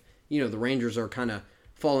season. If, the Rangers are kind of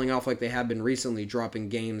falling off like they have been recently, dropping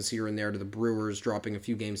games here and there to the Brewers, dropping a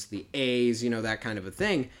few games to the A's, that kind of a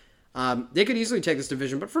thing. They could easily take this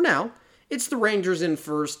division, but for now, it's the Rangers in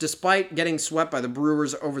first, despite getting swept by the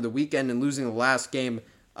Brewers over the weekend and losing the last game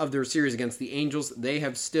of their series against the Angels. They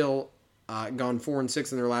have still gone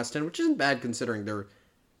 4-6 in their last 10, which isn't bad considering they're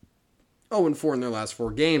 0-4 in their last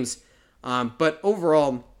 4 games. But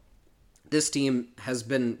overall, this team has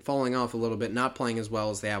been falling off a little bit, not playing as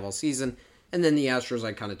well as they have all season. And then the Astros,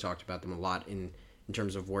 I kind of talked about them a lot in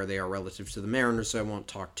terms of where they are relative to the Mariners, so I won't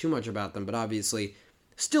talk too much about them. But obviously,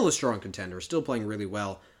 still a strong contender, still playing really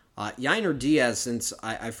well. Yainer Diaz, since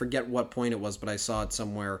I forget what point it was, but I saw it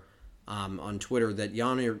somewhere on Twitter, that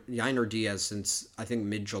Yainer Diaz, since I think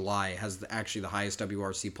mid-July, has actually the highest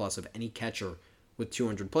WRC plus of any catcher with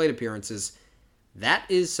 200 plate appearances. That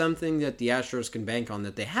is something that the Astros can bank on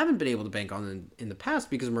that they haven't been able to bank on in the past,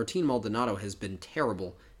 because Martin Maldonado has been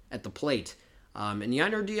terrible at the plate. And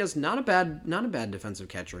Yainer Diaz, not a bad defensive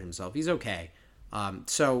catcher himself. He's okay.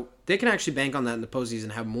 So they can actually bank on that in the postseason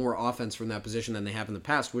and have more offense from that position than they have in the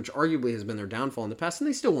past, which arguably has been their downfall in the past, and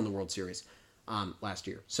they still won the World Series last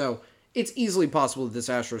year. So it's easily possible that this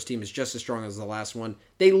Astros team is just as strong as the last one.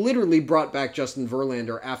 They literally brought back Justin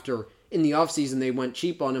Verlander after, in the offseason, they went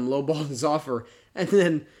cheap on him, lowballed his offer, and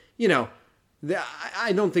then,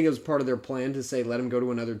 I don't think it was part of their plan to say, let him go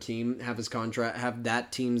to another team, have his contract, have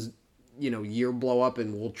that team's, year blow up,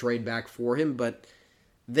 and we'll trade back for him. But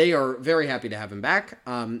they are very happy to have him back.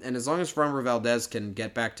 And as long as Framber Valdez can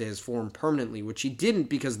get back to his form permanently, which he didn't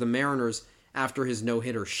because the Mariners, after his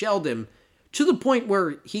no-hitter, shelled him to the point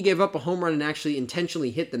where he gave up a home run and actually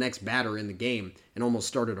intentionally hit the next batter in the game and almost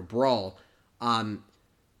started a brawl.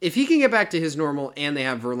 If he can get back to his normal and they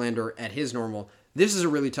have Verlander at his normal, this is a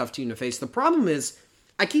really tough team to face. The problem is,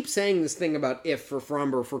 I keep saying this thing about if for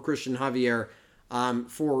Framber, for Christian Javier,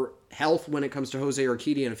 for health when it comes to Jose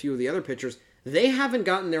Urquidy and a few of the other pitchers. They haven't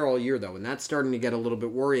gotten there all year, though, and that's starting to get a little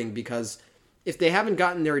bit worrying, because if they haven't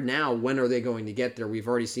gotten there now, when are they going to get there? We've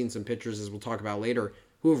already seen some pitchers, as we'll talk about later,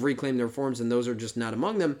 who have reclaimed their forms, and those are just not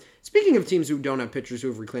among them. Speaking of teams who don't have pitchers who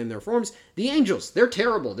have reclaimed their forms, the Angels, they're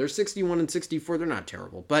terrible. They're 61-64. They're not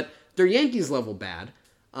terrible, but they're Yankees level bad,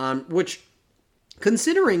 which,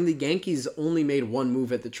 considering the Yankees only made 1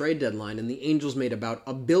 move at the trade deadline, and the Angels made about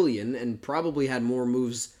 $1 billion and probably had more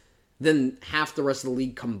moves than half the rest of the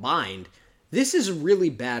league combined, this is really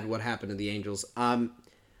bad what happened to the Angels. I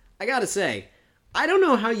gotta say, I don't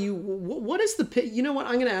know how what is the pitch? You know what?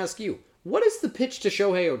 I'm gonna ask you. What is the pitch to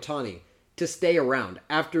Shohei Ohtani to stay around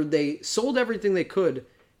after they sold everything they could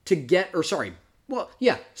to get,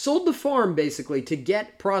 sold the farm basically to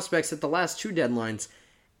get prospects at the last 2 deadlines,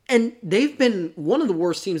 and they've been one of the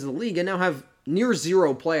worst teams in the league and now have near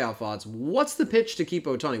 0 playoff odds. What's the pitch to keep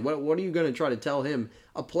Ohtani? What are you going to try to tell him,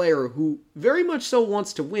 a player who very much so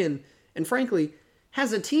wants to win, and frankly,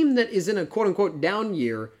 has a team that is in a quote-unquote down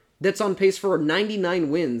year that's on pace for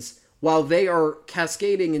 99 wins while they are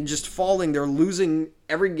cascading and just falling? They're losing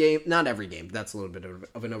every game. Not every game. That's a little bit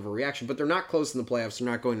of an overreaction, but they're not close in the playoffs. They're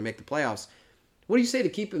not going to make the playoffs. What do you say to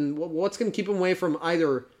keep him? What's going to keep him away from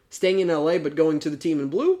either staying in LA but going to the team in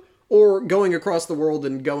blue, or going across the world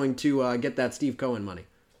and going to get that Steve Cohen money?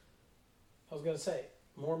 I was going to say,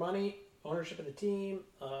 more money ownership of the team,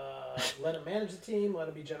 let him manage the team, let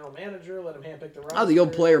him be general manager, let him handpick the roster. Oh, the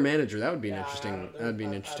old player manager. That would be an interesting. That would be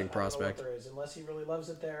an interesting prospect. I don't know what there is, unless he really loves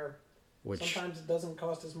it there. Sometimes it doesn't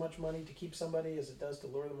cost as much money to keep somebody as it does to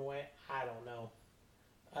lure them away. I don't know.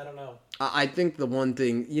 I think the one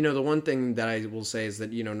thing that I will say is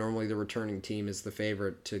that, normally the returning team is the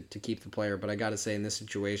favorite to keep the player. But I got to say, in this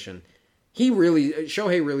situation,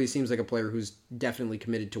 Shohei really seems like a player who's definitely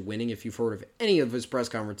committed to winning. If you've heard of any of his press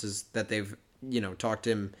conferences that they've, talked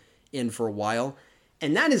him in for a while.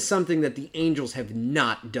 And that is something that the Angels have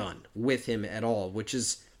not done with him at all, which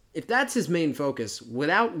is, if that's his main focus,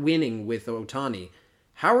 without winning with Ohtani,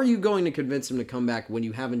 how are you going to convince him to come back when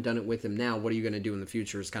you haven't done it with him now? What are you going to do in the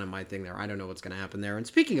future is kind of my thing there. I don't know what's going to happen there. And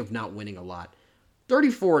speaking of not winning a lot,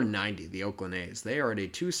 34-90, the Oakland A's. They are at a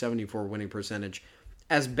 .274 winning percentage.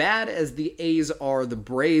 As bad as the A's are, the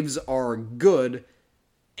Braves are good,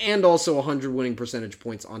 and also 100 winning percentage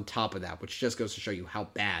points on top of that, which just goes to show you how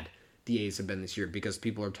bad the A's have been this year, because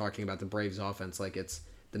people are talking about the Braves offense like it's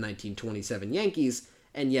the 1927 Yankees,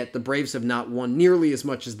 and yet the Braves have not won nearly as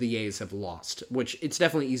much as the A's have lost, which it's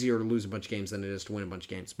definitely easier to lose a bunch of games than it is to win a bunch of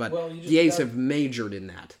games. But the A's have majored in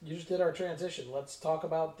that. You just did our transition. Let's talk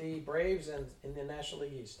about the Braves and in the National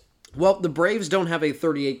League East. Well, the Braves don't have a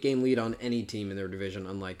 38-game lead on any team in their division,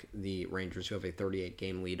 unlike the Rangers, who have a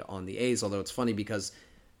 38-game lead on the A's, although it's funny because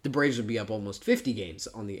the Braves would be up almost 50 games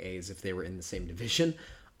on the A's if they were in the same division,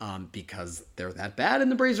 because they're that bad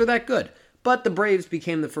and the Braves are that good. But the Braves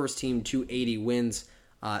became the first team to 80 wins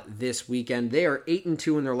this weekend. They are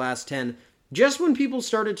 8-2 in their last 10. Just when people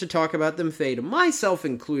started to talk about them fade, myself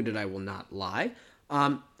included, I will not lie,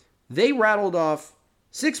 they rattled off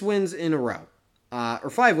 6 wins in a row. Or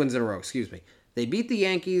 5 wins in a row, excuse me. They beat the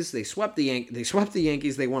Yankees. They swept the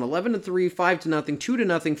Yankees. They won 11-3, 5-0,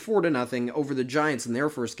 2-0, 4-0 over the Giants in their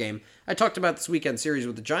first game. I talked about this weekend series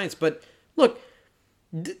with the Giants, but look,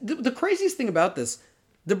 the craziest thing about this,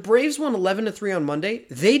 the Braves won 11-3 on Monday.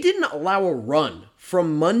 They didn't allow a run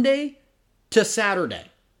from Monday to Saturday.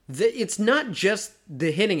 It's not just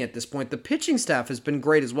the hitting at this point. The pitching staff has been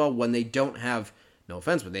great as well when they don't have, no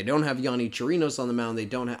offense, but they don't have Yanni Chirinos on the mound. They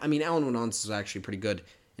don't have, Alan Winans is actually pretty good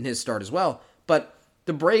in his start as well. But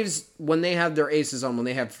the Braves, when they have their aces on, when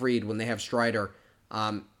they have Fried, when they have Strider,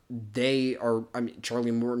 they are,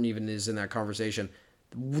 Charlie Morton even is in that conversation.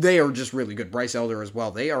 They are just really good. Bryce Elder as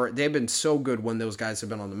well. They've been so good when those guys have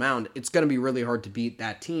been on the mound. It's going to be really hard to beat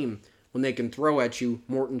that team when they can throw at you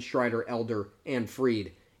Morton, Strider, Elder, and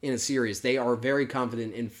Fried in a series. They are very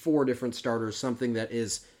confident in 4 different starters, something that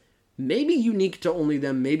is maybe unique to only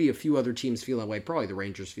them. Maybe a few other teams feel that way. Probably the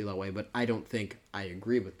Rangers feel that way, but I don't think I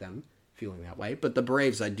agree with them feeling that way. But the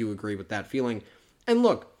Braves, I do agree with that feeling. And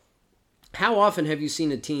look, how often have you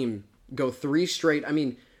seen a team go 3 straight?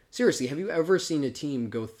 Seriously, have you ever seen a team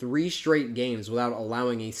go 3 straight games without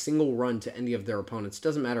allowing a single run to any of their opponents?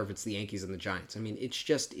 Doesn't matter if it's the Yankees and the Giants. It's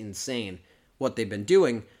just insane what they've been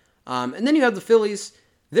doing. And then you have the Phillies.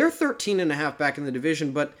 They're 13.5 back in the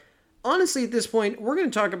division, but honestly, at this point, we're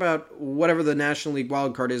going to talk about whatever the National League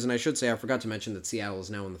wildcard is, and I should say I forgot to mention that Seattle is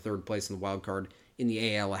now in the 3rd place in the wildcard in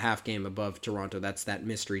the AL, a half game above Toronto. That's that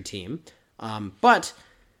mystery team. But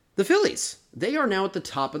the Phillies, they are now at the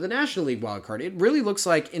top of the National League wildcard. It really looks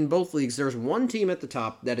like in both leagues, there's one team at the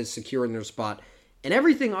top that is secure in their spot, and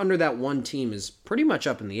everything under that one team is pretty much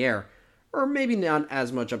up in the air, or maybe not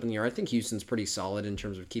as much up in the air. I think Houston's pretty solid in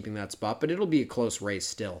terms of keeping that spot, but it'll be a close race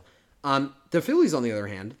still. The Phillies, on the other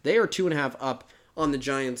hand, they are 2.5 up on the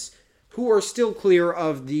Giants, who are still clear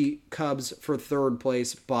of the Cubs for 3rd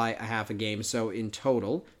place by a half a game. So in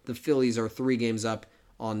total, the Phillies are 3 games up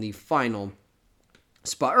on the final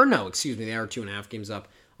spot. Or no, excuse me, they are 2.5 games up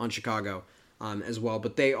on Chicago as well.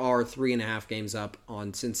 But they are 3.5 games up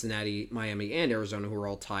on Cincinnati, Miami, and Arizona, who are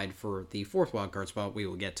all tied for the 4th wildcard spot. We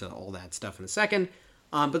will get to all that stuff in a second.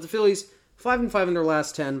 But the Phillies, 5-5 in their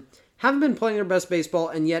last 10. Haven't been playing their best baseball,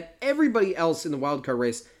 and yet everybody else in the wildcard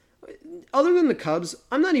race, other than the Cubs,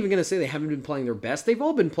 I'm not even going to say they haven't been playing their best. They've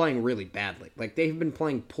all been playing really badly. They've been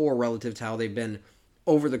playing poor relative to how they've been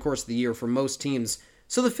over the course of the year for most teams.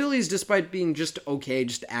 So the Phillies, despite being just okay,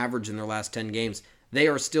 just average in their last 10 games, they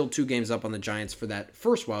are still 2 games up on the Giants for that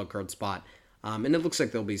first wildcard spot. And it looks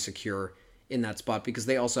like they'll be secure in that spot because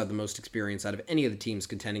they also have the most experience out of any of the teams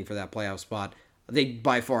contending for that playoff spot. They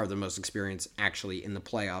by far have the most experience actually in the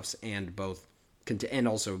playoffs and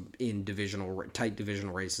also in tight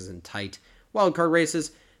divisional races and tight wildcard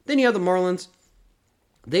races. Then you have the Marlins.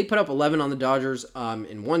 They put up 11 on the Dodgers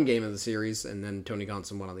in 1 game of the series, and then Tony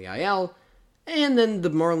Gonsolin went on the IL. And then the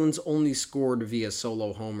Marlins only scored via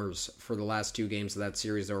solo homers for the last 2 games of that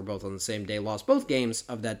series. They were both on the same day. Lost both games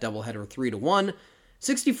of that doubleheader 3-1.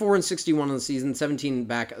 64 and 61 on the season, 17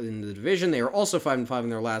 back in the division. They are also 5-5 in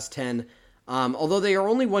their last 10. Although they are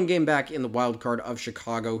only one game back in the wild card of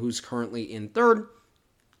Chicago, who's currently in third.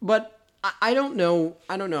 But I don't know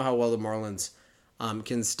how well the Marlins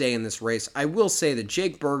can stay in this race. I will say that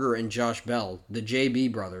Jake Berger and Josh Bell, the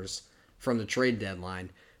JB brothers from the trade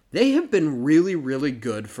deadline, they have been really, really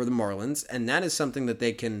good for the Marlins, and that is something that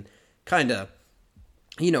they can kind of,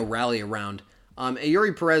 rally around.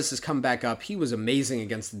 Eury Perez has come back up. He was amazing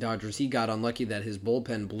against the Dodgers. He got unlucky that his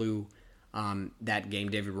bullpen blew that game.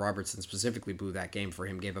 David Robertson specifically blew that game for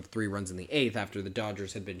him, gave up 3 runs in the 8th after the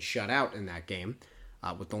Dodgers had been shut out in that game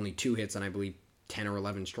with only 2 hits and I believe 10 or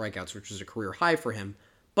 11 strikeouts, which was a career high for him.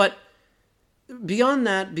 But beyond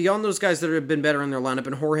that, beyond those guys that have been better in their lineup,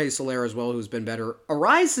 and Jorge Soler as well, who's been better,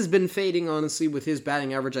 Arraez has been fading, honestly, with his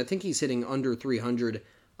batting average. I think he's hitting under 300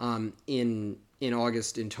 in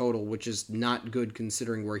August in total, which is not good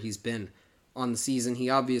considering where he's been on the season. He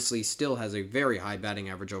obviously still has a very high batting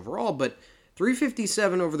average overall, but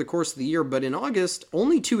 357 over the course of the year, but in August,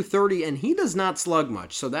 only 230, and he does not slug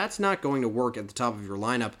much, so that's not going to work at the top of your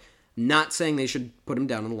lineup. Not saying they should put him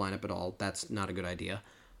down in the lineup at all. That's not a good idea.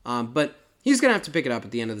 But he's going to have to pick it up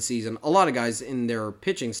at the end of the season. A lot of guys in their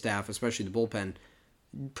pitching staff, especially the bullpen,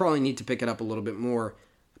 probably need to pick it up a little bit more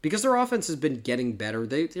because their offense has been getting better.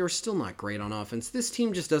 They're still not great on offense. This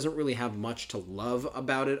team just doesn't really have much to love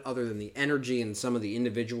about it other than the energy and some of the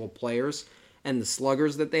individual players and the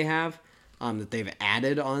sluggers that they have, that they've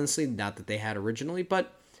added, honestly, not that they had originally.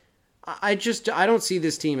 But I don't see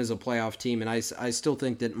this team as a playoff team, and I still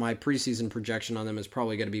think that my preseason projection on them is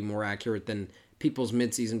probably going to be more accurate than people's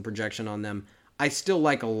midseason projection on them. I still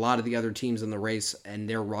like a lot of the other teams in the race and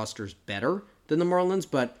their rosters better than the Marlins,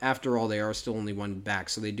 but after all, they are still only one back,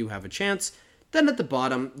 so they do have a chance. Then at the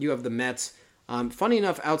bottom, you have the Mets. Funny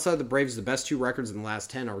enough, outside the Braves, the best 2 records in the last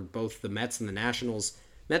 10 are both the Mets and the Nationals.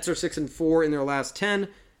 Mets are 6-4 in their last 10.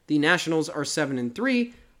 The Nationals are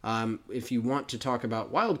 7-3. If you want to talk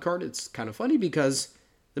about wild card, it's kind of funny because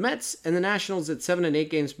the Mets and the Nationals at 7 and 8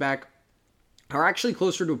 games back are actually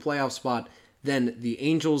closer to a playoff spot than the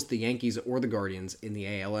Angels, the Yankees, or the Guardians in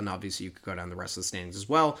the AL, and obviously you could go down the rest of the standings as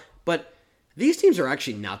well. But these teams are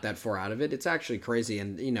actually not that far out of it. It's actually crazy,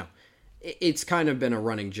 and it's kind of been a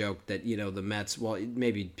running joke that the Mets. Well,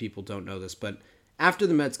 maybe people don't know this, but after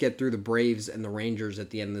the Mets get through the Braves and the Rangers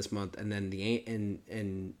at the end of this month, and then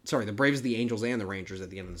the Braves, the Angels, and the Rangers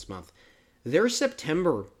at the end of this month, their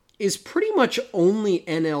September is pretty much only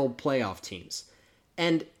NL playoff teams.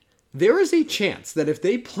 And there is a chance that if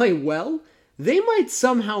they play well, they might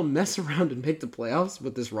somehow mess around and make the playoffs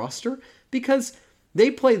with this roster because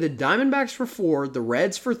they play the Diamondbacks for 4, the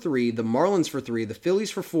Reds for 3, the Marlins for 3, the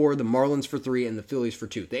Phillies for 4, the Marlins for 3, and the Phillies for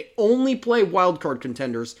 2. They only play wildcard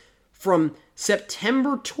contenders from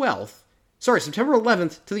September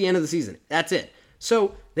 11th to the end of the season. That's it.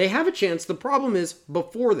 So they have a chance. The problem is,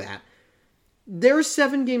 before that, they're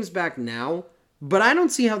 7 games back now, but I don't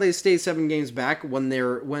see how they stay 7 games back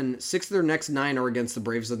when 6 of their next 9 are against the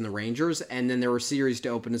Braves and the Rangers, and then their series to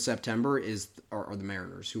open in September are the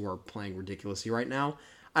Mariners, who are playing ridiculously right now.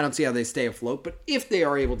 I don't see how they stay afloat, but if they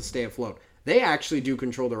are able to stay afloat, they actually do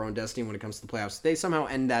control their own destiny when it comes to the playoffs. They somehow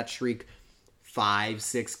end that streak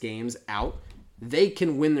 5-6 games out, they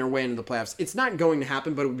can win their way into the playoffs. It's not going to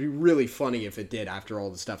happen, but it would be really funny if it did after all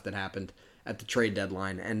the stuff that happened at the trade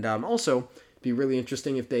deadline. And also, it'd be really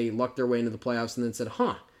interesting if they lucked their way into the playoffs and then said,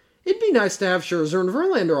 it'd be nice to have Scherzer and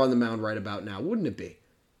Verlander on the mound right about now, wouldn't it be?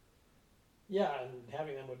 Yeah, and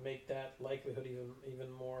having them would make that likelihood even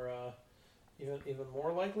more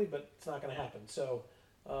likely, but it's not going to happen. So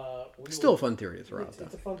still a fun theory to throw out, though.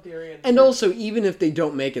 It's a fun theory. And also, even if they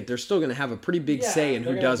don't make it, they're still going to have a pretty big say in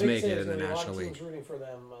who does make it in the National League. Teams rooting for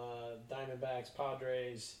them, Diamondbacks,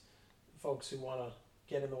 Padres, folks who want to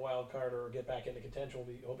get in the wild card or get back into contention will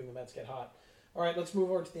be hoping the Mets get hot. All right, let's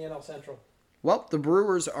move over to the NL Central. Well, the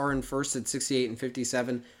Brewers are in first at 68 and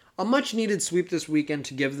 57. A much-needed sweep this weekend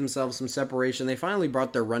to give themselves some separation. They finally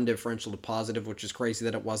brought their run differential to positive, which is crazy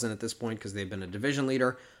that it wasn't at this point because they've been a division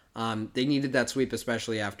leader. They needed that sweep,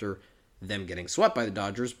 especially after them getting swept by the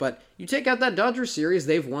Dodgers. But you take out that Dodgers series,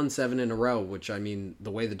 they've won 7 in a row, which, I mean,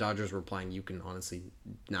 the way the Dodgers were playing, you can honestly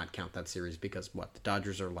not count that series because, the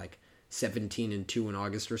Dodgers are like 17-2 in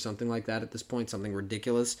August or something like that at this point, something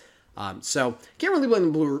ridiculous. So can't really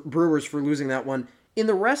blame the Brewers for losing that one. In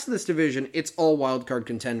the rest of this division, it's all wildcard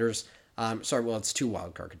contenders. It's 2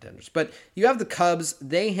 wildcard contenders. But you have the Cubs.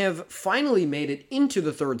 They have finally made it into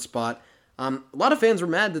the 3rd spot. A lot of fans were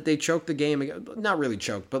mad that they choked the game. Not really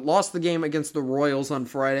choked, but lost the game against the Royals on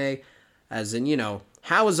Friday. As in,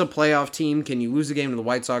 how as a playoff team can you lose a game to the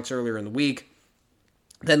White Sox earlier in the week?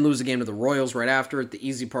 then lose a game to the Royals right after it, the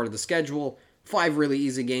easy part of the schedule. 5 really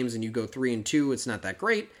easy games and you go 3-2. It's not that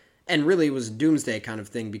great. And really, it was a doomsday kind of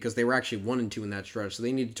thing because they were actually 1-2 in that stretch. So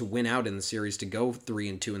they needed to win out in the series to go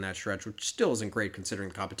 3-2 in that stretch, which still isn't great considering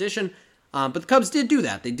the competition. But the Cubs did do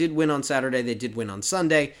that. They did win on Saturday. They did win on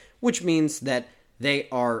Sunday, which means that they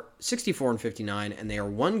are 64-59, and they are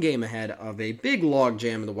 1 game ahead of a big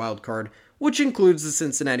logjam in the wild card, which includes the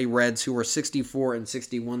Cincinnati Reds, who are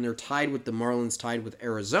 64-61. They're tied with the Marlins, tied with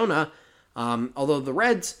Arizona. Although the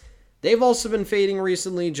Reds, they've also been fading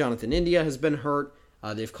recently. Jonathan India has been hurt.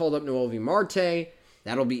 They've called up Noelvi Marte.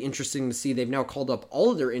 That'll be interesting to see. They've now called up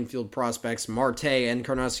all of their infield prospects: Marte,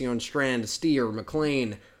 Encarnacion Strand, Steer,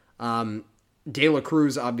 McLean, De La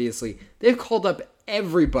Cruz, obviously. They've called up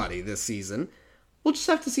everybody this season. We'll just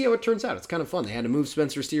have to see how it turns out. It's kind of fun. They had to move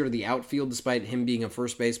Spencer Steer to the outfield despite him being a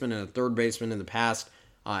first baseman and a third baseman in the past,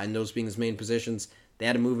 and those being his main positions. They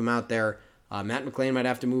had to move him out there. Matt McLain might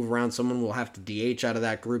have to move around. Someone will have to DH out of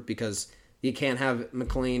that group because you can't have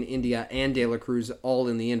McLean, India, and De La Cruz all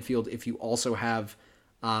in the infield if you also have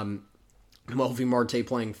Noelvi Marte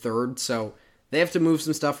playing third. So they have to move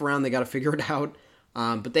some stuff around. They got to figure it out.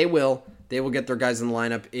 But they will. They will get their guys in the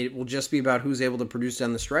lineup. It will just be about who's able to produce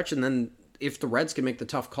down the stretch. And then if the Reds can make the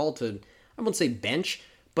tough call to, I won't say bench,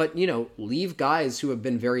 but, leave guys who have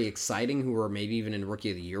been very exciting, who are maybe even in Rookie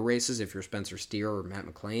of the Year races, if you're Spencer Steer or Matt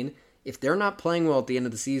McLain, if they're not playing well at the end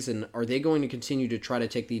of the season, are they going to continue to try to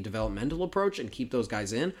take the developmental approach and keep those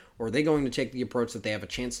guys in? Or are they going to take the approach that they have a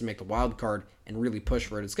chance to make the wild card and really push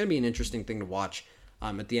for it? It's going to be an interesting thing to watch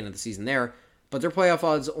at the end of the season there. But their playoff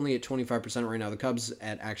odds only at 25% right now. The Cubs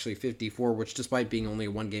at actually 54%, which despite being only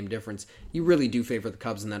a 1-game difference, you really do favor the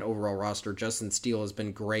Cubs in that overall roster. Justin Steele has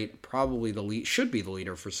been great. Probably should be the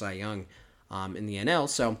leader for Cy Young in the NL.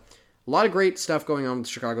 So a lot of great stuff going on with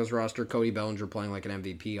Chicago's roster. Cody Bellinger playing like an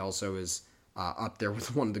MVP also is up there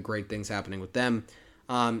with one of the great things happening with them.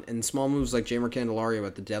 And small moves like Jeimer Candelario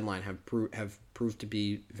at the deadline have proved to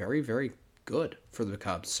be very, very good for the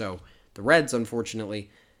Cubs. So the Reds, unfortunately,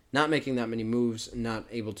 not making that many moves, not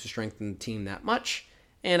able to strengthen the team that much,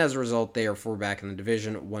 and as a result, they are 4 back in the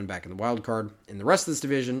division, 1 back in the wild card. In the rest of this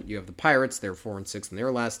division, you have the Pirates, they're 4-6 in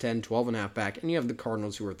their last 10, 12.5 back, and you have the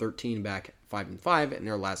Cardinals, who are 13 back, 5-5 in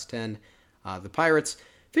their last 10. The Pirates,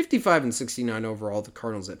 55-69 overall, the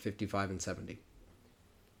Cardinals at 55-70.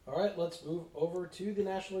 All right, let's move over to the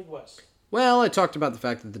National League West. Well, I talked about the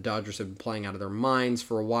fact that the Dodgers have been playing out of their minds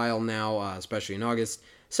for a while now, especially in August.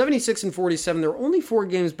 76-47, they're only 4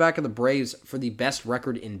 games back of the Braves for the best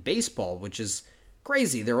record in baseball, which is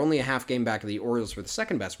crazy. They're only a half game back of the Orioles for the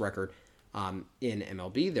second best record in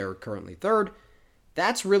MLB. They're currently third.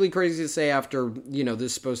 That's really crazy to say after, this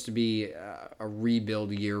is supposed to be a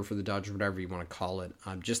rebuild year for the Dodgers, whatever you want to call it.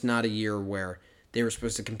 Just not a year where they were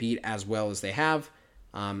supposed to compete as well as they have.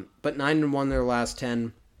 But 9-1 their last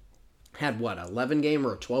 10. Had, 11-game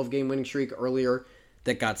or a 12-game winning streak earlier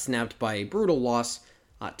that got snapped by a brutal loss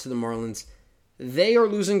to the Marlins. They are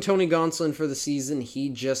losing Tony Gonsolin for the season. He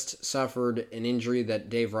just suffered an injury that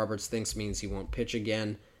Dave Roberts thinks means he won't pitch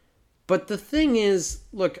again. But the thing is,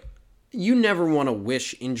 look, you never want to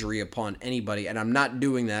wish injury upon anybody, and I'm not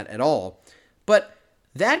doing that at all. But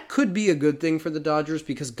that could be a good thing for the Dodgers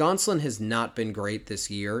because Gonsolin has not been great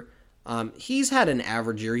this year. He's had an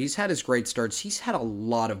average year. He's had his great starts. He's had a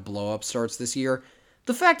lot of blow-up starts this year.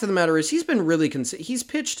 The fact of the matter is he's been really he's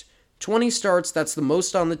pitched 20 starts, that's the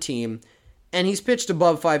most on the team, and he's pitched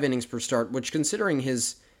above 5 innings per start, which considering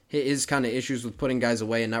his kind of issues with putting guys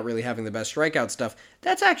away and not really having the best strikeout stuff,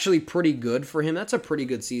 that's actually pretty good for him. That's a pretty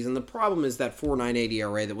good season. The problem is that 4.98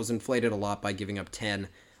 ERA that was inflated a lot by giving up 10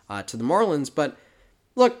 to the Marlins. But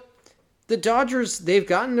look, the Dodgers, they've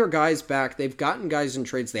gotten their guys back. They've gotten guys in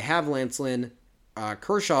trades. They have Lance Lynn.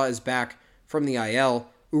 Kershaw is back from the IL.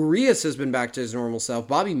 Urias has been back to his normal self.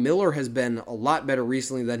 Bobby Miller has been a lot better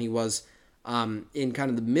recently than he was in kind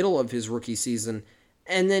of the middle of his rookie season.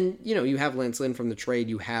 And then, you have Lance Lynn from the trade.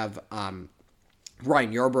 You have Ryan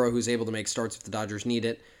Yarbrough, who's able to make starts if the Dodgers need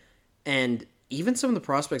it. And even some of the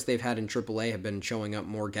prospects they've had in AAA have been showing up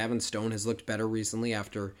more. Gavin Stone has looked better recently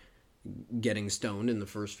after getting stoned in the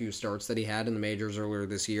first few starts that he had in the majors earlier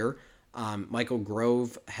this year. Michael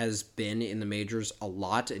Grove has been in the majors a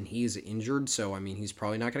lot, and he's injured, so he's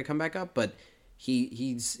probably not going to come back up. But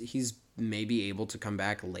he's maybe able to come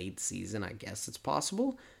back late season. I guess it's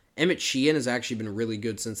possible. Emmett Sheehan has actually been really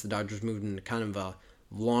good since the Dodgers moved into kind of a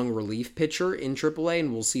long relief pitcher in AAA,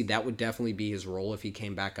 and we'll see. That would definitely be his role if he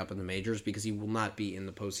came back up in the majors because he will not be in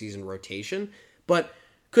the postseason rotation. But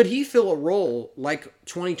could he fill a role like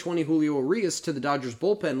 2020 Julio Urias to the Dodgers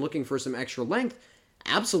bullpen looking for some extra length?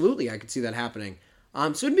 Absolutely, I could see that happening.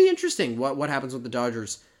 So it'd be interesting what happens with the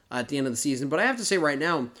Dodgers at the end of the season. But I have to say right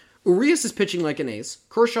now, Urias is pitching like an ace.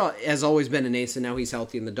 Kershaw has always been an ace, and now he's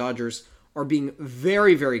healthy, and the Dodgers are being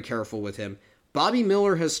very, very careful with him. Bobby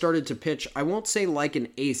Miller has started to pitch, I won't say like an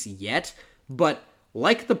ace yet, but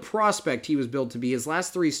like the prospect he was built to be. His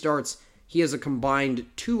last 3 starts, he has a combined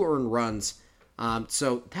 2 earned runs.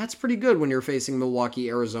 So that's pretty good when you're facing Milwaukee,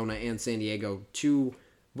 Arizona, and San Diego.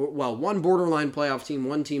 One borderline playoff team,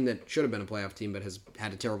 one team that should have been a playoff team but has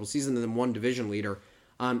had a terrible season, and then one division leader.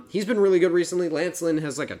 He's been really good recently. Lance Lynn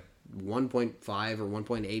has like a 1.5 or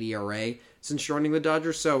 1.8 ERA since joining the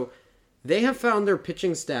Dodgers. So they have found their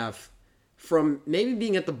pitching staff from maybe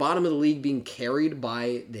being at the bottom of the league being carried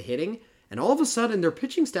by the hitting, and all of a sudden their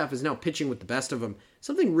pitching staff is now pitching with the best of them.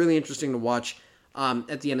 Something really interesting to watch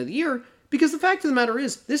at the end of the year, because the fact of the matter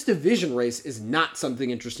is this division race is not something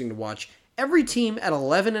interesting to watch. Every team at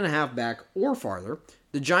 11.5 back or farther.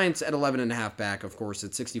 The Giants at 11.5 back, of course,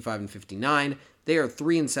 at 65-59. They are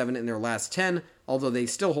 3-7 in their last 10, although they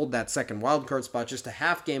still hold that second wildcard spot, just a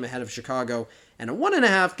half game ahead of Chicago, and a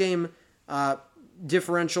 1.5 game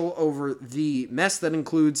differential over the mess that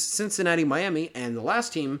includes Cincinnati, Miami, and the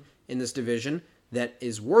last team in this division that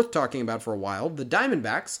is worth talking about for a while, the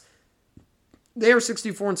Diamondbacks. They are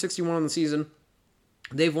 64-61 on the season.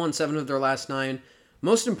 They've won 7 of their last 9.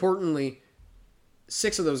 Most importantly,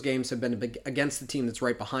 6 of those games have been against the team that's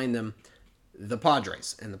right behind them, the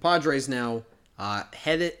Padres. And the Padres now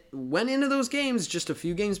went into those games just a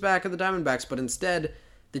few games back of the Diamondbacks, but instead,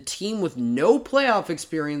 the team with no playoff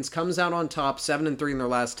experience comes out on top, 7-3 in their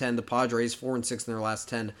last 10. The Padres 4-6 in their last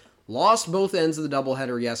 10. Lost both ends of the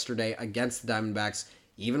doubleheader yesterday against the Diamondbacks,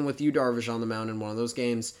 even with Yu Darvish on the mound in one of those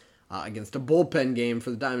games, against a bullpen game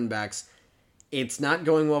for the Diamondbacks. It's not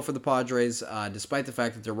going well for the Padres, despite the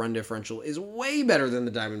fact that their run differential is way better than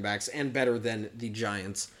the Diamondbacks and better than the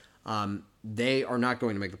Giants. They are not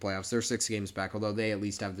going to make the playoffs. They're 6 games back, although they at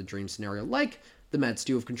least have the dream scenario, like the Mets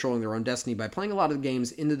do, of controlling their own destiny by playing a lot of the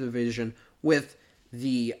games in the division with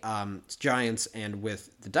the Giants and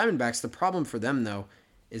with the Diamondbacks. The problem for them, though,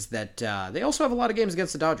 is that they also have a lot of games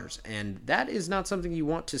against the Dodgers, and that is not something you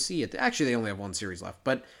want to see. Actually, they only have 1 series left,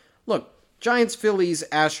 but look, Giants, Phillies,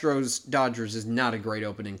 Astros, Dodgers is not a great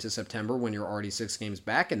opening to September when you're already 6 games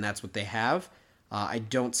back, and that's what they have. I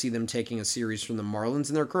don't see them taking a series from the Marlins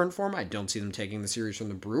in their current form. I don't see them taking the series from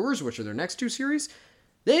the Brewers, which are their next 2 series.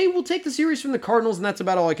 They will take the series from the Cardinals, and that's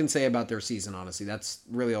about all I can say about their season, honestly. That's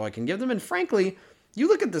really all I can give them. And frankly, you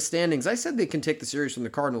look at the standings, I said they can take the series from the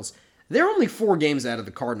Cardinals. They're only 4 games out of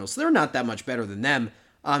the Cardinals, so they're not that much better than them.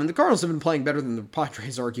 The Cardinals have been playing better than the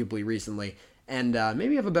Padres, arguably, recently. And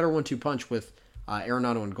maybe have a better 1-2 punch with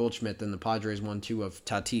Arenado and Goldschmidt than the Padres 1-2 of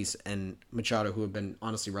Tatis and Machado, who have been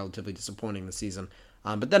honestly relatively disappointing this season.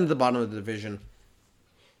 But then at the bottom of the division,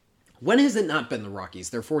 when has it not been the Rockies?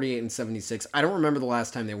 They're 48-76. I don't remember the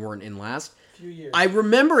last time they weren't in last. Few years. I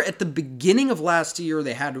remember at the beginning of last year,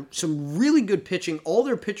 they had some really good pitching. All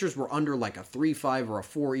their pitchers were under like a 3.5 or a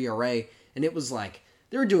 4 ERA, and it was like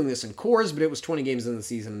they were doing this in cores, but it was 20 games in the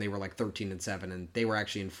season, and they were like 13-7, and they were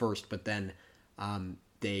actually in first, but then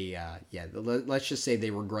let's just say they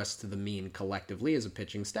regressed to the mean collectively as a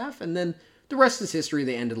pitching staff, and then the rest is history.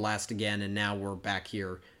 They ended last again, and now we're back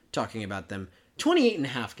here talking about them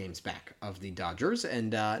 28.5 games back of the Dodgers,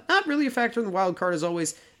 and not really a factor in the wild card as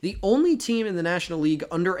always. The only team in the National League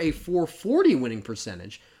under a .440 winning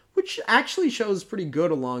percentage, which actually shows pretty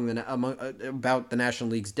good about the National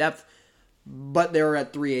League's depth, but they're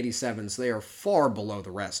at .387, so they are far below the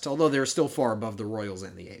rest, although they're still far above the Royals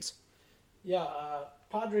and the A's. Yeah,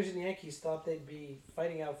 Padres and Yankees thought they'd be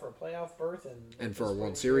fighting out for a playoff berth and for a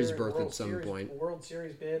World Series berth at some point. World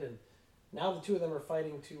Series bid, and now the 2 of them are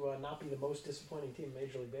fighting to not be the most disappointing team in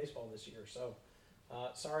Major League Baseball this year. So,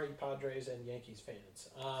 sorry, Padres and Yankees fans.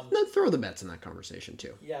 Throw the Mets in that conversation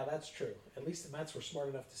too. Yeah, that's true. At least the Mets were smart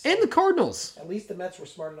enough to sell. And the Cardinals. At least the Mets were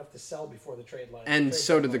smart enough to sell before the trade line. And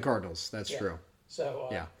so did the Cardinals. That's true.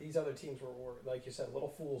 So these other teams were, like you said, little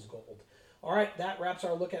fool's gold. All right, that wraps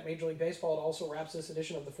our look at Major League Baseball. It also wraps this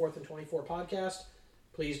edition of the 4th and 24 podcast.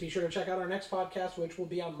 Please be sure to check out our next podcast, which will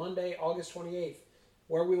be on Monday, August 28th,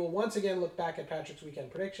 where we will once again look back at Patrick's weekend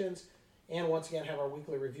predictions and once again have our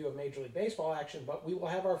weekly review of Major League Baseball action. But we will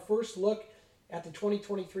have our first look at the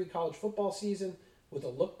 2023 college football season with a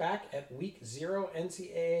look back at Week 0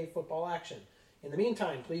 NCAA football action. In the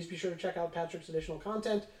meantime, please be sure to check out Patrick's additional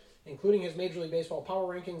content, including his Major League Baseball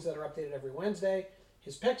power rankings that are updated every Wednesday,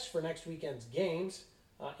 his picks for next weekend's games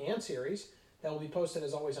and series that will be posted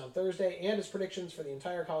as always on Thursday, and his predictions for the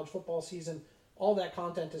entire college football season. All that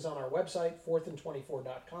content is on our website,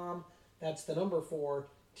 4thand24.com. That's the number 4,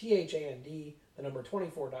 THAND, the number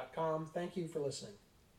 24.com. Thank you for listening.